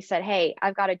approached me, said, "Hey,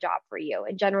 I've got a job for you."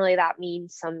 And generally that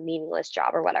means some meaningless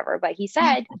job or whatever. But he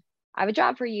said, "I have a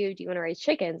job for you. Do you want to raise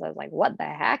chickens?" I was like, what the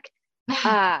heck?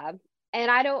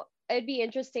 And it'd be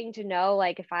interesting to know,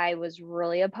 like, if I was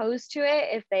really opposed to it,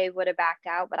 if they would have backed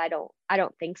out, but I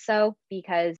don't think so,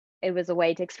 because it was a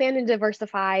way to expand and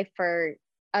diversify for,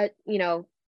 to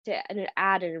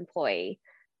add an employee.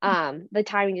 The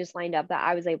timing just lined up that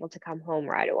I was able to come home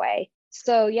right away.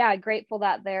 So yeah, grateful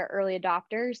that they're early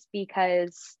adopters,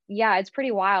 because yeah, it's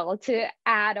pretty wild to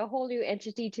add a whole new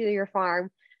entity to your farm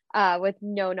with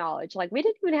no knowledge. Like, we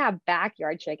didn't even have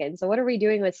backyard chickens. So what are we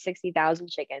doing with 60,000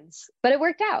 chickens? But it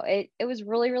worked out. It was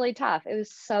really, really tough. It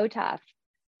was so tough.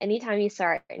 Anytime you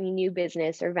start any new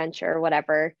business or venture or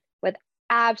whatever with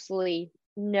absolutely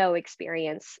no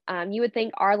experience, you would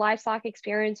think our livestock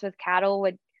experience with cattle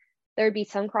there'd be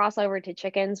some crossover to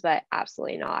chickens, but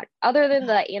absolutely not. Other than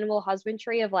the animal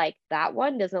husbandry of like, that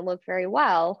one doesn't look very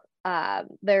well.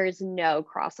 There's no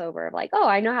crossover of like, oh,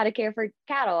 I know how to care for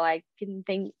cattle. I can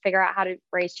figure out how to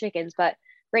raise chickens, but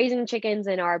raising chickens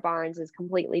in our barns is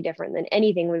completely different than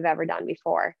anything we've ever done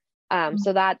before.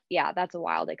 So that's a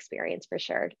wild experience for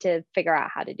sure to figure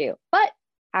out how to do. But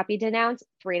happy to announce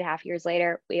 3.5 years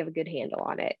later, we have a good handle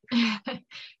on it.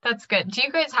 That's good. Do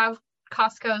you guys have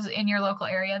Costco's in your local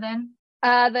area then?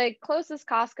 The closest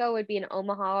Costco would be in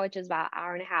Omaha, which is about an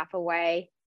hour and a half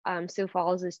away. Sioux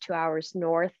Falls is 2 hours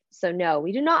north. So no,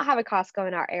 we do not have a Costco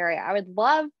in our area. I would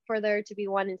love for there to be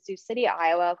one in Sioux City,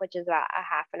 Iowa, which is about a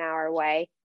half an hour away.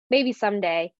 Maybe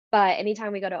someday. But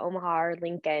anytime we go to Omaha or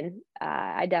Lincoln,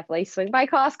 I definitely swing by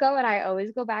Costco, and I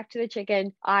always go back to the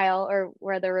chicken aisle or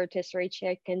where the rotisserie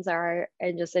chickens are,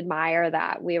 and just admire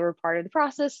that we were part of the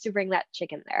process to bring that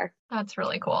chicken there. That's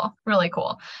really cool. Really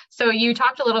cool. So you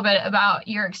talked a little bit about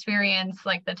your experience,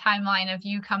 like the timeline of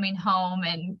you coming home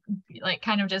and like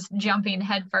kind of just jumping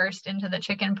headfirst into the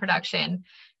chicken production.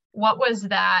 What was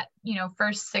that,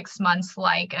 first 6 months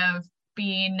like of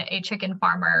being a chicken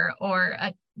farmer or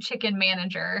a chicken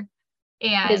manager?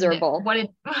 And miserable. What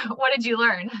did you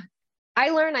learn? I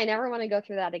learned I never want to go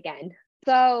through that again.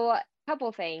 So a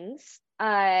couple things.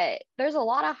 There's a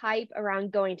lot of hype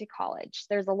around going to college.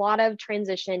 There's a lot of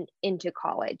transition into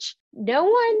college. No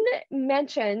one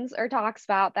mentions or talks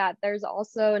about that there's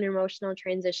also an emotional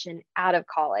transition out of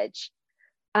college.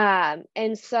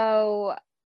 And so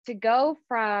to go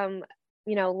from,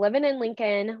 living in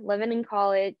Lincoln, living in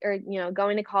college, or,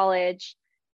 going to college,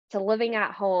 to living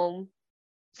at home.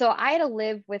 So I had to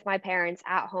live with my parents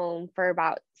at home for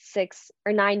about 6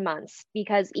 or 9 months,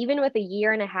 because even with a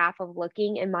year and a half of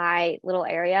looking in my little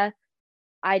area,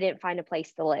 I didn't find a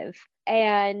place to live.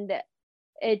 And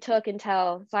it took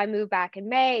so I moved back in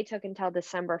May, it took until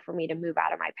December for me to move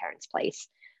out of my parents' place.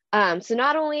 So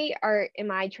not only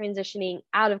am I transitioning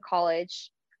out of college,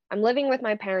 I'm living with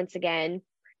my parents again.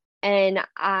 And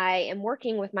I am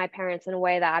working with my parents in a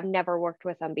way that I've never worked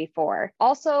with them before.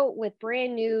 Also, with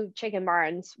brand new chicken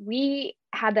barns, we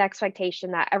had the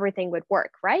expectation that everything would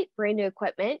work, right? Brand new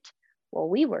equipment. Well,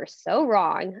 we were so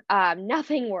wrong.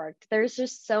 Nothing worked. There's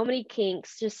just so many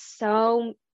kinks, just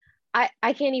so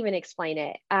I can't even explain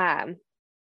it.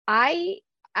 I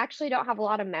actually don't have a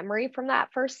lot of memory from that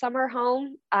first summer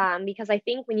home, because I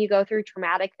think when you go through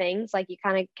traumatic things, like you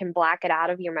kind of can black it out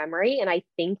of your memory. And I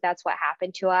think that's what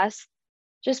happened to us,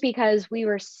 just because we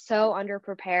were so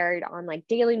underprepared on like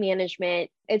daily management.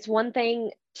 It's one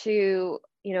thing to,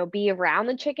 be around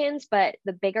the chickens, but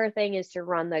the bigger thing is to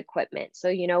run the equipment.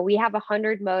 So, we have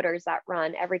 100 motors that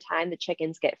run every time the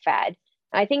chickens get fed.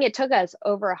 I think it took us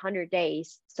over 100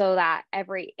 days so that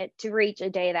to reach a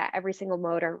day that every single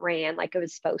motor ran like it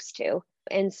was supposed to.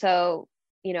 And so,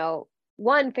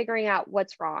 one, figuring out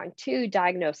what's wrong, two,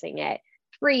 diagnosing it,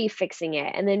 three, fixing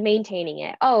it, and then maintaining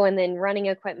it. Oh, and then running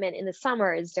equipment in the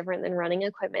summer is different than running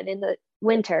equipment in the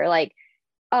winter. Like,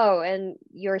 oh, and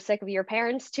you're sick of your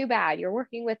parents? Too bad. You're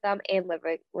working with them and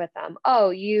living with them. Oh,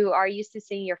 you are used to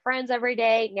seeing your friends every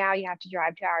day. Now you have to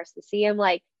drive 2 hours to see them.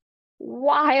 Like,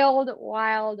 wild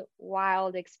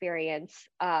experience.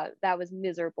 That was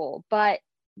miserable, but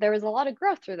there was a lot of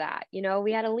growth through that.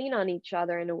 We had to lean on each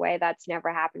other in a way that's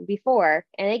never happened before,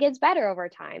 and it gets better over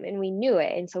time, and we knew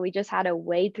it. And so we just had to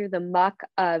wade through the muck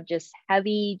of just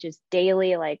heavy, just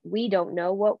daily, like, we don't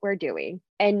know what we're doing.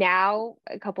 And now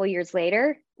a couple of years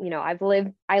later, I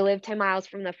live 10 miles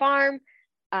from the farm.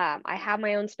 I have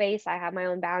my own space. I have my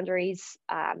own boundaries,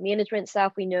 management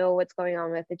stuff. We know what's going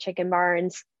on with the chicken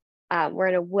barns. We're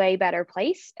in a way better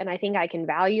place. And I think I can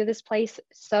value this place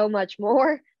so much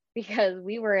more because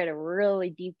we were in a really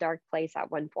deep, dark place at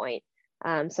one point.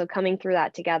 So coming through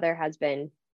that together has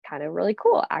been kind of really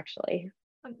cool, actually.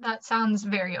 That sounds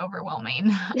very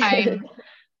overwhelming. I'm,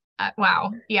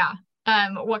 wow. Yeah.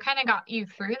 What kind of got you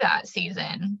through that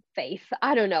season? Faith.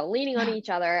 I don't know. Leaning on each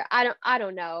other. I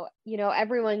don't know.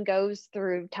 Everyone goes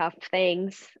through tough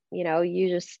things. I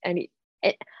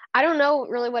don't know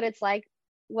really what it's like,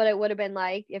 what it would have been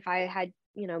like if I had,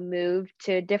 moved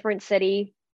to a different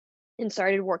city and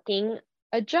started working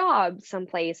a job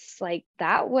someplace like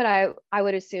that. What I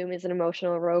would assume is an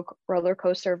emotional roller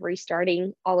coaster of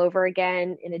restarting all over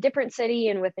again in a different city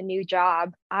and with a new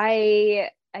job. I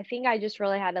think I just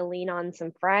really had to lean on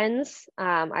some friends. We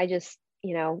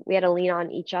had to lean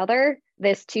on each other.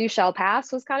 This too shall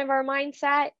pass was kind of our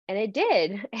mindset, and it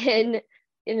did. And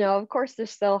of course,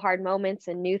 there's still hard moments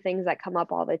and new things that come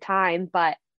up all the time,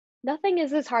 but nothing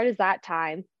is as hard as that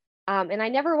time. And I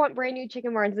never want brand new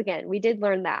chicken barns again. We did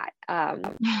learn that.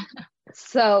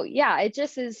 So yeah, it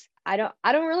just is. I don't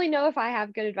really know if I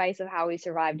have good advice of how we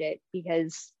survived it,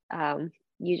 because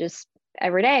you just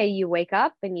every day you wake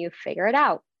up and you figure it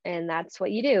out, and that's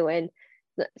what you do. And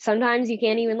sometimes you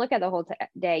can't even look at the whole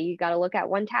day. You got to look at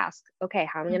one task. Okay,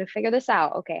 how am I going to figure this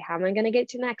out? Okay, how am I going to get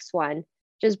to the next one?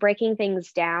 Just breaking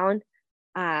things down.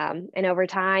 And over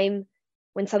time,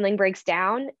 when something breaks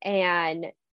down and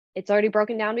it's already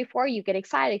broken down before, you get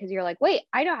excited because you're like, wait,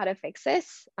 I know how to fix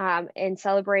this. And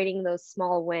celebrating those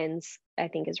small wins, I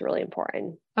think, is really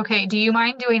important. Okay. Do you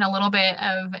mind doing a little bit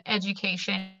of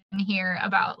education here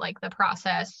about like the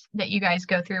process that you guys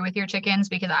go through with your chickens?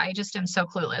 Because I just am so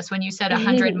clueless. When you said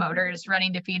 100 motors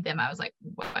running to feed them, I was like,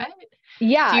 what?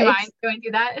 Yeah. Do you mind going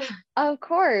through that? Of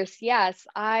course. Yes.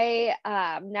 I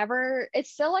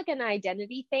it's still like an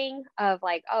identity thing of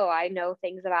like, oh, I know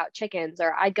things about chickens,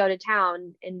 or I go to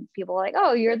town and people are like,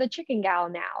 oh, you're the chicken gal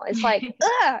now. It's like,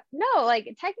 no,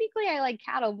 like technically I like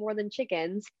cattle more than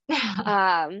chickens.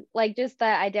 Like just the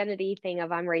identity thing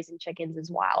of I'm raising chickens is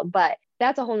wild, but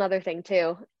that's a whole nother thing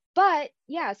too. But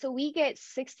yeah, so we get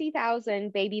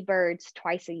 60,000 baby birds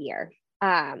twice a year.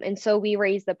 And so we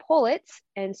raise the pullets,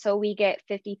 and so we get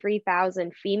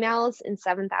 53,000 females and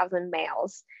 7,000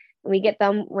 males. And we get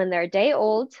them when they're a day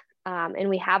old, and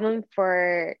we have them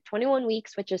for 21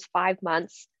 weeks, which is 5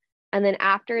 months. And then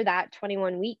after that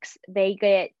 21 weeks, they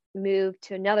get moved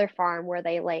to another farm where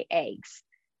they lay eggs.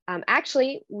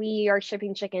 Actually, we are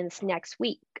shipping chickens next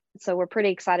week, so we're pretty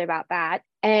excited about that.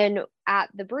 And at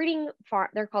the breeding farm,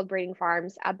 they're called breeding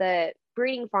farms. At the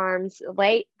breeding farms,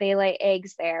 they lay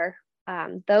eggs there.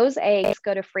 Those eggs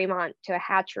go to Fremont to a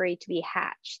hatchery to be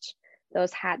hatched.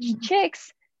 Those hatched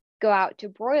chicks go out to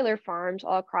broiler farms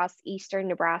all across eastern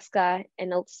Nebraska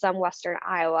and some western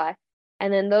Iowa.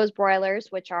 And then those broilers,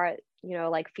 which are,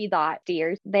 like feedlot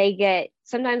steers,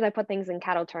 sometimes I put things in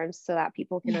cattle terms so that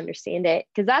people can understand it,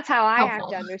 because that's how I have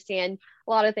to understand a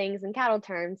lot of things in cattle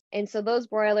terms. And so those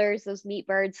broilers, those meat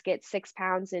birds, get 6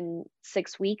 pounds in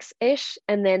 6 weeks-ish,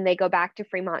 and then they go back to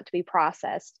Fremont to be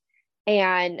processed.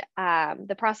 And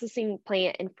the processing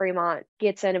plant in Fremont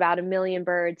gets in about 1 million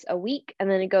birds a week, and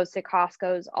then it goes to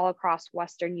Costco's all across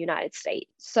Western United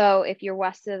States. So if you're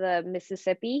west of the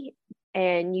Mississippi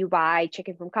and you buy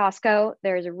chicken from Costco,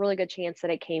 there's a really good chance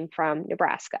that it came from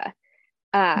Nebraska.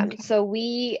 Okay. So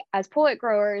we, as pullet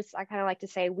growers, I kind of like to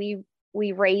say we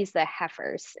raise the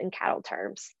heifers in cattle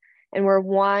terms, and we're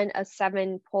one of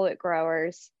 7 pullet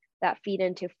growers that feed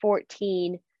into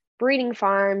 14 breeding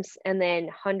farms and then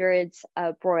hundreds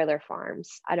of broiler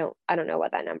farms. I don't know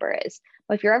what that number is,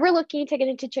 but if you're ever looking to get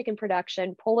into chicken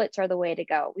production, pullets are the way to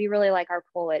go. We really like our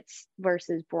pullets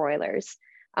versus broilers.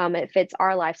 It fits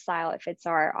our lifestyle, it fits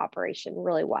our operation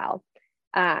really well.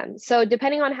 So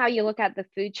depending on how you look at the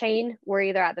food chain, we're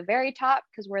either at the very top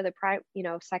because we're the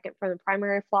second from the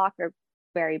primary flock, or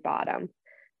very bottom.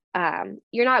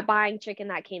 You're not buying chicken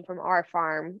that came from our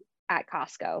farm at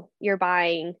Costco. You're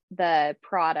buying the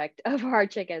product of our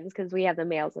chickens because we have the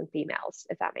males and females,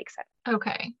 if that makes sense.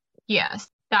 Okay. Yes.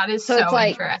 That is So it's so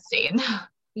like, interesting.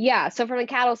 yeah. So from the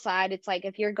cattle side, it's like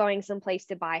if you're going someplace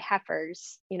to buy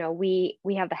heifers, we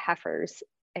have the heifers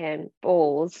and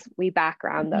bulls. We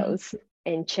background Mhm. those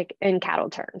in cattle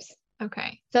terms.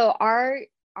 Okay. So our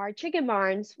chicken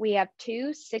barns, we have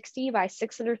two 60 by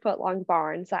 600-foot long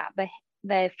barns that have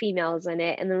the females in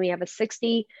it, and then we have a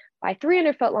 60 by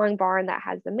 300-foot long barn that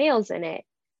has the males in it.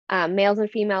 Males and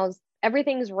females,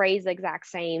 everything's raised the exact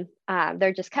same.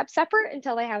 They're just kept separate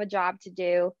until they have a job to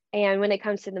do. And when it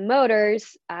comes to the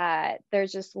motors,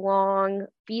 there's just long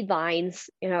feed lines,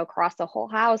 across the whole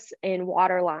house, and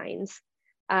water lines.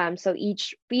 So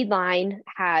each feed line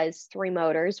has 3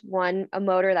 motors, a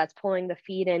motor that's pulling the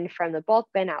feed in from the bulk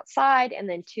bin outside, and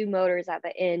then 2 motors at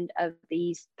the end of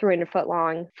these 300-foot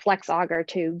long flex auger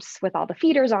tubes with all the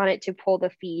feeders on it to pull the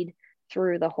feed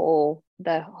through the whole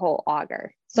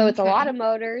auger. So it's a lot of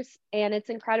motors, and it's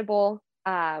incredible.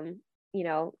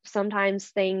 Sometimes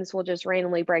things will just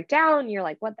randomly break down. You're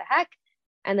like, what the heck?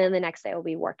 And then the next day will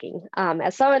be working.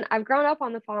 As someone, I've grown up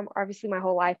on the farm, obviously my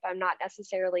whole life. I'm not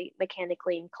necessarily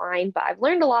mechanically inclined, but I've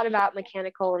learned a lot about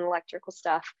mechanical and electrical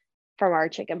stuff from our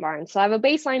chicken barn. So I have a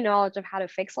baseline knowledge of how to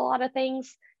fix a lot of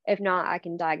things. If not, I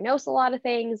can diagnose a lot of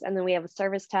things. And then we have a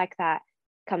service tech that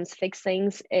comes fix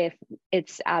things if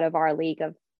it's out of our league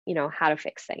of, how to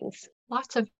fix things.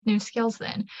 Lots of new skills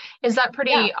then. Is that Yeah.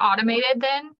 pretty automated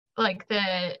then? Like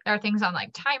are things on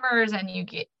like timers, and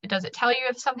does it tell you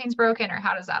if something's broken, or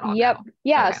how does that all Yep. go?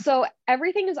 Yeah. Okay. So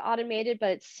everything is automated,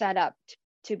 but it's set up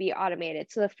to be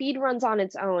automated. So the feed runs on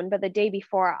its own, but the day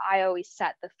before, I always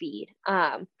set the feed,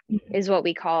 is what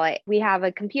we call it. We have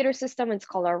a computer system. It's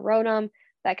called our Rotom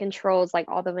that controls like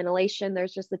all the ventilation.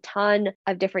 There's just a ton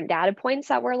of different data points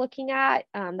that we're looking at,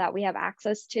 that we have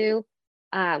access to.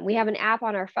 We have an app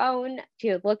on our phone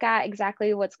to look at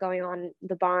exactly what's going on in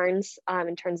the barns,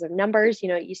 in terms of numbers.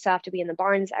 You still have to be in the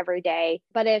barns every day.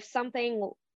 But if something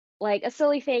like a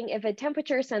silly thing, if a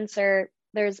temperature sensor,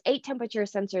 there's 8 temperature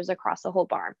sensors across the whole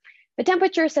barn. The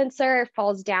temperature sensor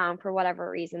falls down for whatever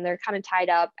reason. They're kind of tied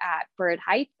up at bird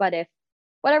height, but if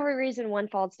whatever reason one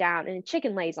falls down and a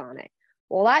chicken lays on it,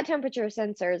 well, that temperature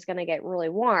sensor is going to get really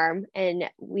warm. And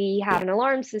we have an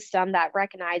alarm system that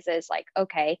recognizes like,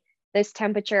 okay, this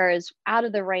temperature is out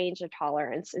of the range of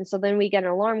tolerance. And so then we get an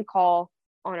alarm call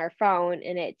on our phone,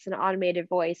 and it's an automated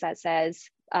voice that says,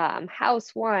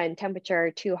 house 1,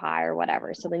 temperature too high or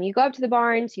whatever. So then you go up to the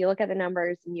barns, you look at the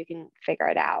numbers, and you can figure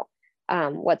it out,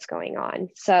 what's going on.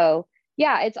 So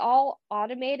yeah, it's all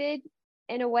automated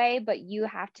in a way, but you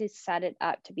have to set it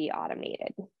up to be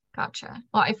automated. Gotcha.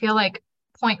 Well, I feel like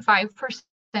 0.5%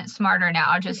 smarter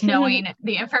now, just knowing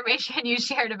the information you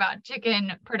shared about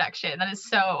chicken production. That is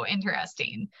so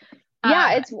interesting.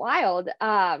 Yeah, it's wild.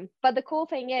 But the cool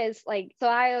thing is, like, so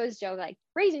I always joke, like,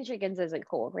 raising chickens isn't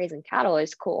cool. Raising cattle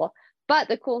is cool. But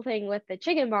the cool thing with the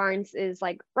chicken barns is,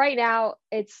 like, right now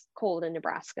it's cold in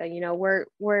Nebraska.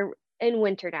 We're in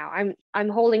winter now. I'm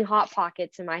holding hot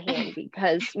pockets in my hand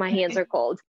because my hands are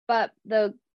cold. But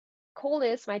the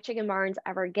coldest my chicken barns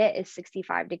ever get is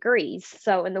 65 degrees.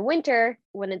 So in the winter,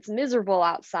 when it's miserable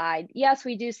outside, yes,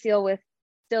 we do still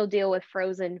deal with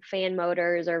frozen fan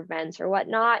motors or vents or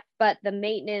whatnot, but the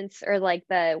maintenance or like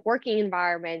the working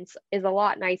environments is a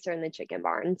lot nicer in the chicken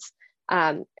barns.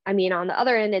 On the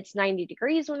other end, it's 90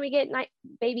 degrees when we get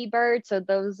baby birds, so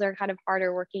those are kind of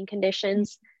harder working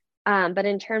conditions. But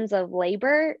in terms of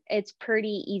labor, it's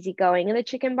pretty easygoing in the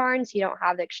chicken barns. You don't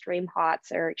have the extreme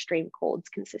hots or extreme colds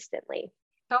consistently.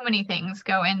 So many things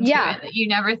go into it that you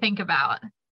never think about.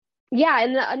 Yeah,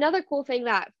 and another cool thing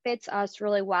that fits us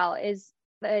really well is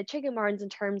the chicken barns in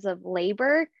terms of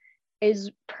labor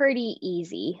is pretty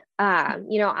easy.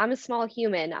 I'm a small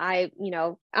human. I'm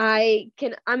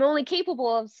only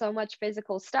capable of so much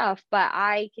physical stuff, but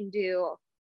I can do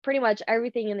pretty much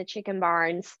everything in the chicken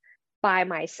barns by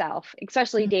myself,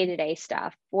 especially day-to-day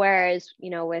stuff. Whereas,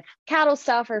 with cattle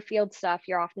stuff or field stuff,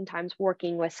 you're oftentimes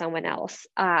working with someone else.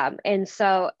 And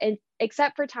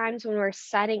except for times when we're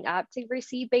setting up to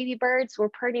receive baby birds,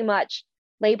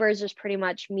 labor is just pretty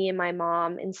much me and my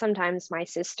mom and sometimes my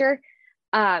sister.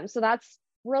 So that's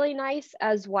really nice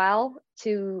as well,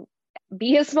 to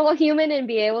be a small human and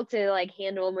be able to like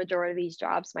handle a majority of these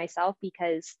jobs myself,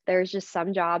 because there's just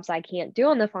some jobs I can't do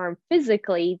on the farm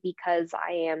physically because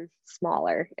I am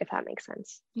smaller, if that makes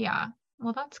sense. Yeah.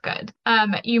 Well, that's good.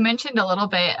 You mentioned a little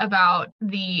bit about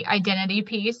the identity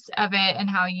piece of it and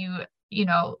how you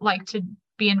like to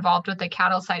be involved with the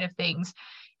cattle side of things.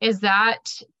 Is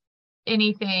that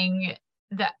anything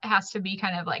that has to be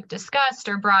kind of like discussed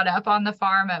or brought up on the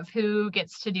farm of who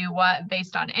gets to do what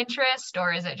based on interest,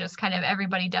 or is it just kind of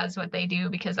everybody does what they do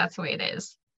because that's the way it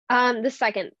is? The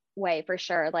second way for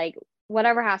sure. Like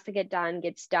whatever has to get done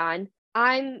gets done.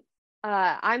 I'm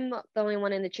the only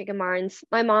one in the chicken barns.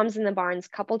 My mom's in the barns a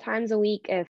couple times a week,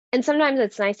 and sometimes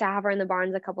it's nice to have her in the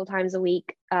barns a couple times a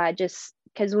week, just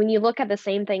because when you look at the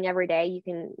same thing every day, you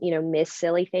can, miss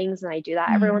silly things. And I do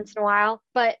that every once in a while.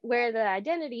 But where the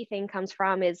identity thing comes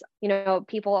from is,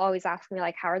 people always ask me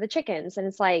like, how are the chickens? And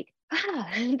it's like,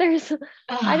 I'm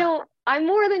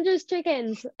more than just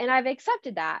chickens. And I've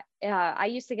accepted that. I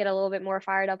used to get a little bit more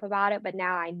fired up about it, but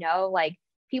now I know like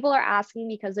people are asking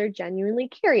because they're genuinely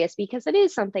curious, because it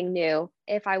is something new.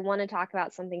 If I want to talk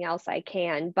about something else, I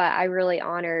can, but I really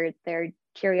honor their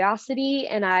curiosity.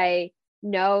 And I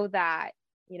know that,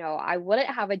 I wouldn't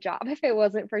have a job if it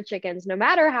wasn't for chickens, no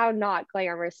matter how not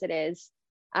glamorous it is.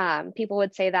 People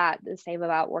would say that the same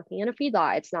about working in a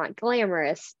feedlot. It's not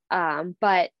glamorous,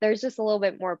 but there's just a little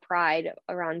bit more pride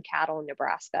around cattle in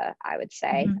Nebraska, I would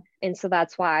say. Mm-hmm. And so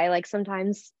that's why, like,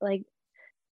 sometimes, like,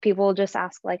 people just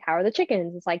ask, like, how are the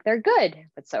chickens? It's like, they're good,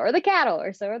 but so are the cattle,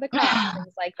 or so are the crops,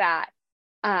 things like that.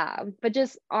 But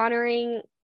just honoring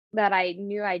that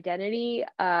new identity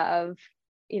of,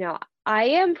 I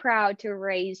am proud to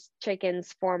raise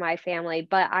chickens for my family,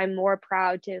 but I am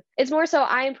proud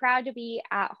to be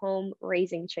at home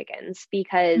raising chickens,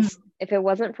 because if it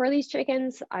wasn't for these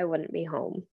chickens, I wouldn't be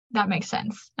home. That makes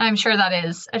sense. I'm sure that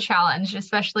is a challenge,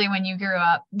 especially when you grew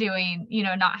up doing,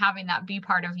 not having that be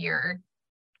part of your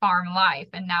farm life.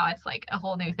 And now it's like a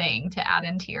whole new thing to add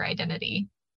into your identity.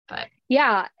 But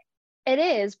yeah, it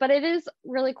is, but it is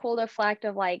really cool to reflect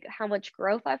of like how much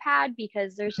growth I've had,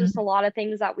 because there's just a lot of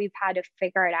things that we've had to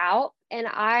figure it out. And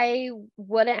I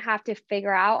wouldn't have to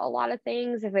figure out a lot of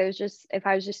things if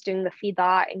I was just doing the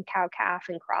feedlot and cow calf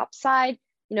and crop side.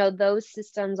 Those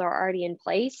systems are already in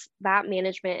place. That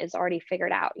management is already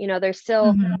figured out. There's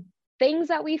still things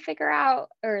that we figure out,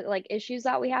 or like issues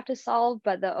that we have to solve,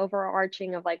 but the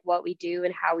overarching of like what we do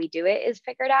and how we do it is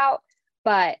figured out.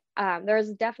 But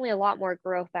there's definitely a lot more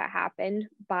growth that happened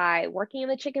by working in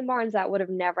the chicken barns that would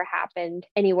have never happened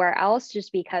anywhere else,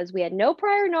 just because we had no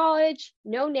prior knowledge,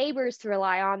 no neighbors to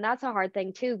rely on. That's a hard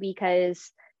thing too,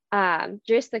 because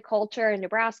just the culture in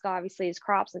Nebraska obviously is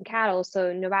crops and cattle.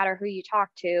 So no matter who you talk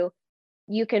to,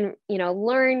 you can,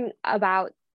 learn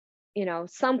about,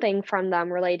 something from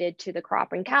them related to the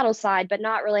crop and cattle side, but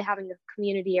not really having the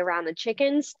community around the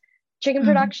chickens. Chicken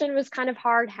production was kind of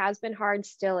hard, has been hard,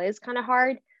 still is kind of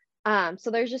hard.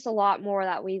 So there's just a lot more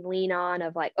that we lean on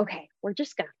of like, okay, we're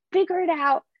just going to figure it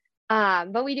out.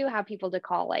 But we do have people to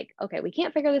call like, okay, we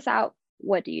can't figure this out.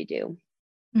 What do you do?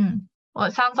 Well,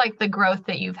 it sounds like the growth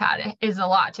that you've had is a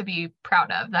lot to be proud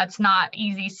of. That's not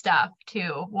easy stuff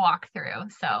to walk through.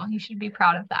 So you should be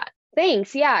proud of that.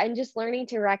 Thanks. Yeah. And just learning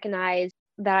to recognize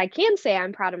that I can say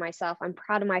I'm proud of myself. I'm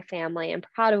proud of my family. I'm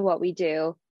proud of what we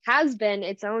do. Has been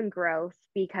its own growth,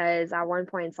 because at one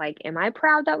point it's like, am I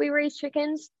proud that we raise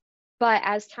chickens? But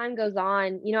as time goes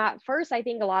on, at first I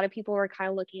think a lot of people were kind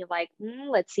of looking at like,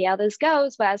 let's see how this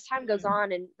goes. But as time goes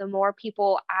on and the more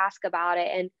people ask about it,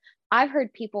 and I've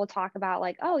heard people talk about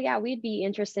like, oh yeah, we'd be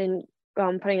interested in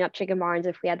putting up chicken barns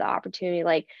if we had the opportunity.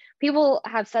 Like, people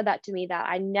have said that to me that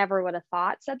I never would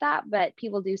have said that, but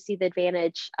people do see the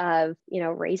advantage of,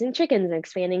 raising chickens and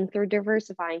expanding through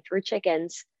diversifying through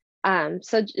chickens.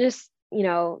 So just,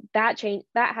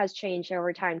 that has changed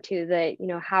over time too,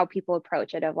 that, how people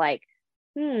approach it of like,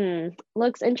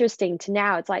 looks interesting, to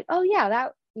now it's like, oh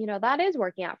yeah, that is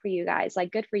working out for you guys.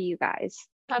 Like, good for you guys.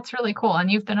 That's really cool.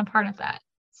 And you've been a part of that.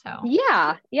 So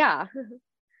yeah.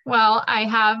 Well, I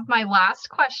have my last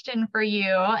question for you,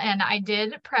 and I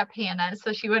did prep Hannah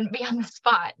so she wouldn't be on the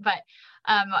spot, but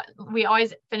we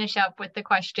always finish up with the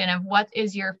question of what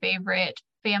is your favorite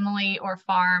family or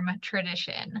farm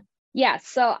tradition? Yes.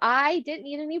 So I didn't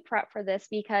need any prep for this,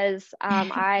 because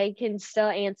I can still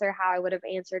answer how I would have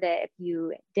answered it if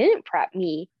you didn't prep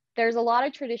me. there's a lot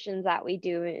of traditions that we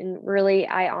do, and really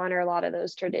I honor a lot of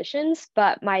those traditions.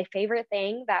 But my favorite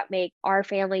thing that make our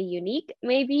family unique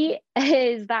maybe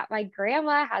is that my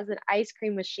grandma has an ice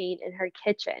cream machine in her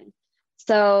kitchen.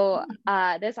 So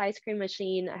this ice cream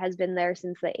machine has been there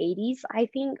since the 80s, I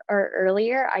think, or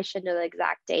earlier. I should know the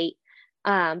exact date.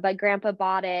 But grandpa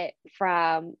bought it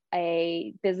from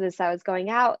a business that was going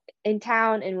out in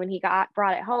town. And when he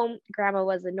brought it home, grandma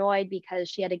was annoyed because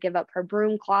she had to give up her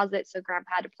broom closet. So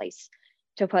grandpa had a place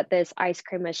to put this ice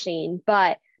cream machine.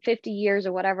 But 50 years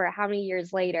or whatever, how many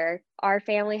years later, our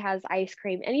family has ice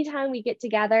cream anytime we get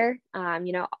together,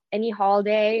 any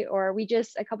holiday, or we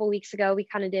just a couple weeks ago, we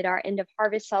kind of did our end of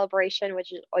harvest celebration,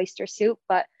 which is oyster soup,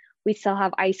 but we still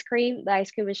have ice cream. The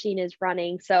ice cream machine is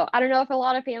running. So I don't know if a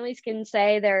lot of families can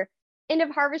say their end of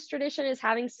harvest tradition is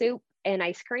having soup and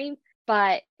ice cream,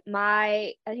 but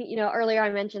I think, earlier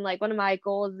I mentioned like one of my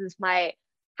goals is my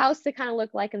house to kind of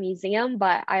look like a museum,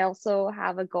 but I also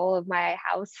have a goal of my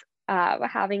house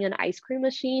having an ice cream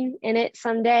machine in it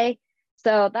someday.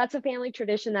 So that's a family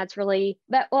tradition that's really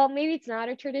well, maybe it's not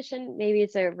a tradition, maybe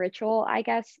it's a ritual, I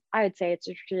guess. I would say it's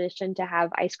a tradition to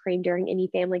have ice cream during any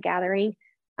family gathering.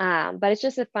 But it's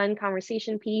just a fun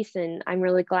conversation piece, and I'm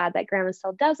really glad that grandma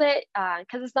still does it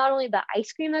because it's not only the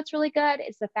ice cream that's really good,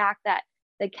 it's the fact that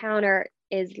the counter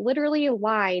is literally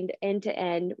lined end to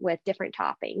end with different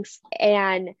toppings.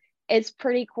 And it's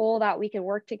pretty cool that we can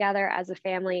work together as a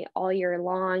family all year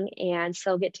long and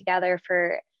still get together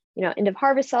for, end of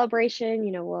harvest celebration.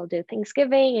 We'll do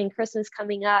Thanksgiving and Christmas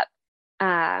coming up,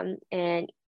 and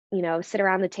sit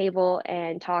around the table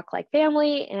and talk like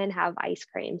family and have ice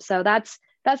cream. So that's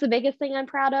the biggest thing I'm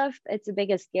proud of. It's the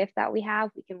biggest gift that we have.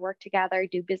 We can work together,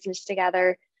 do business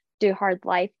together, do hard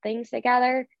life things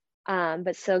together,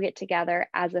 but still get together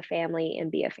as a family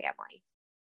and be a family.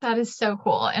 That is so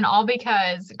cool. And all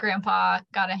because grandpa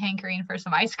got a hankering for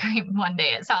some ice cream one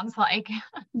day, it sounds like.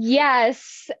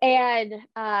 Yes. And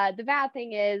the bad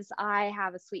thing is I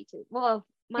have a sweet tooth. Well,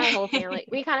 my whole family,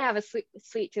 we kind of have a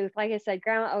sweet tooth. Like I said,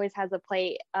 grandma always has a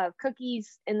plate of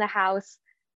cookies in the house.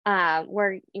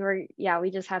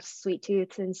 We just have sweet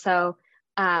tooth. And so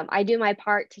I do my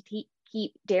part to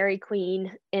keep Dairy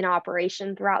Queen in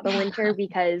operation throughout the winter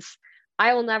because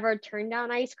I will never turn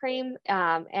down ice cream.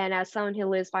 And as someone who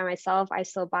lives by myself, I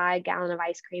still buy a gallon of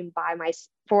ice cream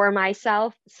for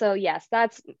myself. So yes,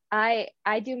 I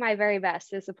do my very best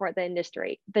to support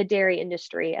the dairy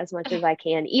industry as much as I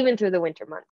can, even through the winter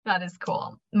months. That is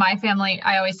cool. My family,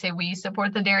 I always say we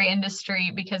support the dairy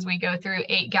industry because we go through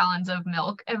 8 gallons of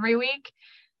milk every week.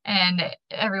 And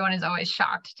everyone is always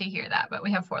shocked to hear that, but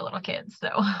we have 4 little kids, so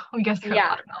we go through a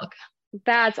lot of milk.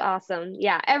 That's awesome.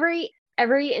 Yeah, every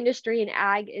industry in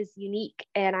ag is unique,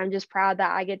 and I'm just proud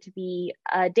that I get to be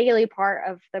a daily part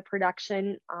of the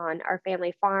production on our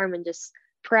family farm, and just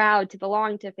proud to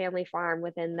belong to a family farm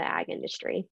within the ag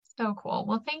industry. So cool.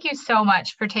 Well, thank you so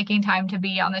much for taking time to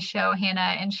be on the show,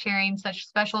 Hannah, and sharing such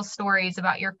special stories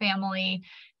about your family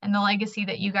and the legacy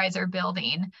that you guys are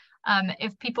building.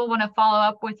 If people want to follow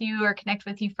up with you or connect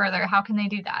with you further, how can they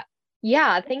do that?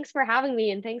 Yeah, thanks for having me,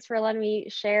 and thanks for letting me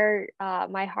share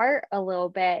my heart a little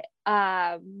bit.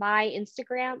 My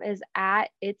Instagram is at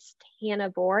it's Hannah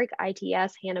Borg,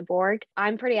 ITS Hannah Borg.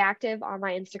 I'm pretty active on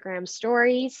my Instagram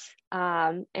stories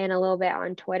and a little bit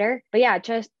on Twitter. But yeah,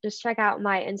 just check out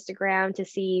my Instagram to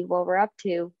see what we're up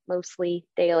to, mostly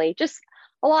daily. Just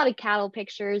a lot of cattle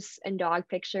pictures and dog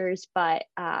pictures, but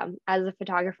as a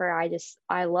photographer,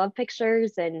 I love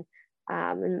pictures and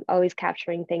always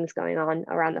capturing things going on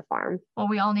around the farm. Well,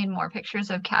 we all need more pictures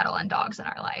of cattle and dogs in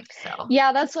our life. So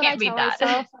yeah, that's what I tell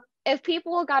myself. If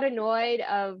people got annoyed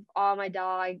of all my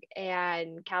dog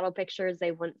and cattle pictures,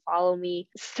 they wouldn't follow me.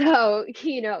 So,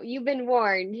 you've been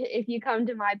warned. If you come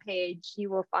to my page,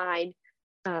 you will find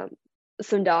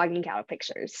some dog and cattle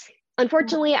pictures.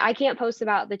 Unfortunately, I can't post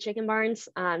about the chicken barns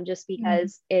just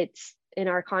because it's in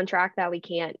our contract that we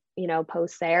can't,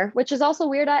 post there, which is also a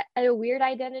weird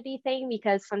identity thing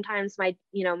because sometimes my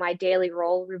daily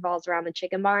role revolves around the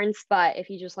chicken barns. But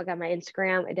if you just look at my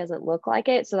Instagram, it doesn't look like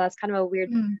it. So that's kind of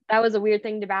that was a weird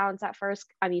thing to balance at first.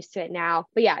 I'm used to it now.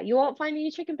 But yeah, you won't find any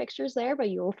chicken pictures there,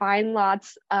 but you will find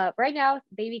lots right now,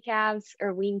 baby calves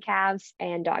or weaned calves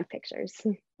and dog pictures.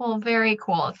 Well, very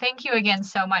cool. Thank you again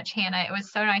so much, Hannah. It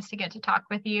was so nice to get to talk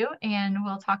with you, and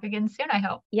we'll talk again soon, I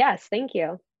hope. Yes, thank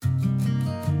you.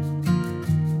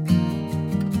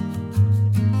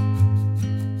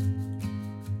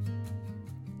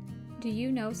 Do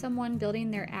you know someone building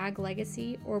their ag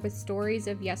legacy or with stories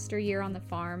of yesteryear on the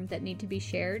farm that need to be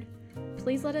shared?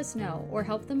 Please let us know or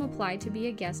help them apply to be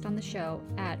a guest on the show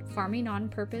at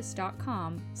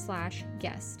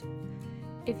farmingonpurpose.com/guest.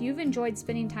 If you've enjoyed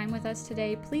spending time with us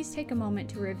today, please take a moment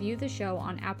to review the show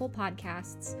on Apple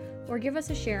Podcasts or give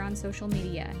us a share on social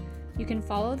media. You can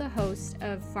follow the host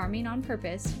of Farming on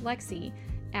Purpose, Lexi,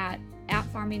 at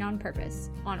Farming on Purpose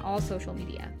on all social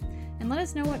media. And let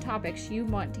us know what topics you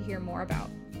want to hear more about.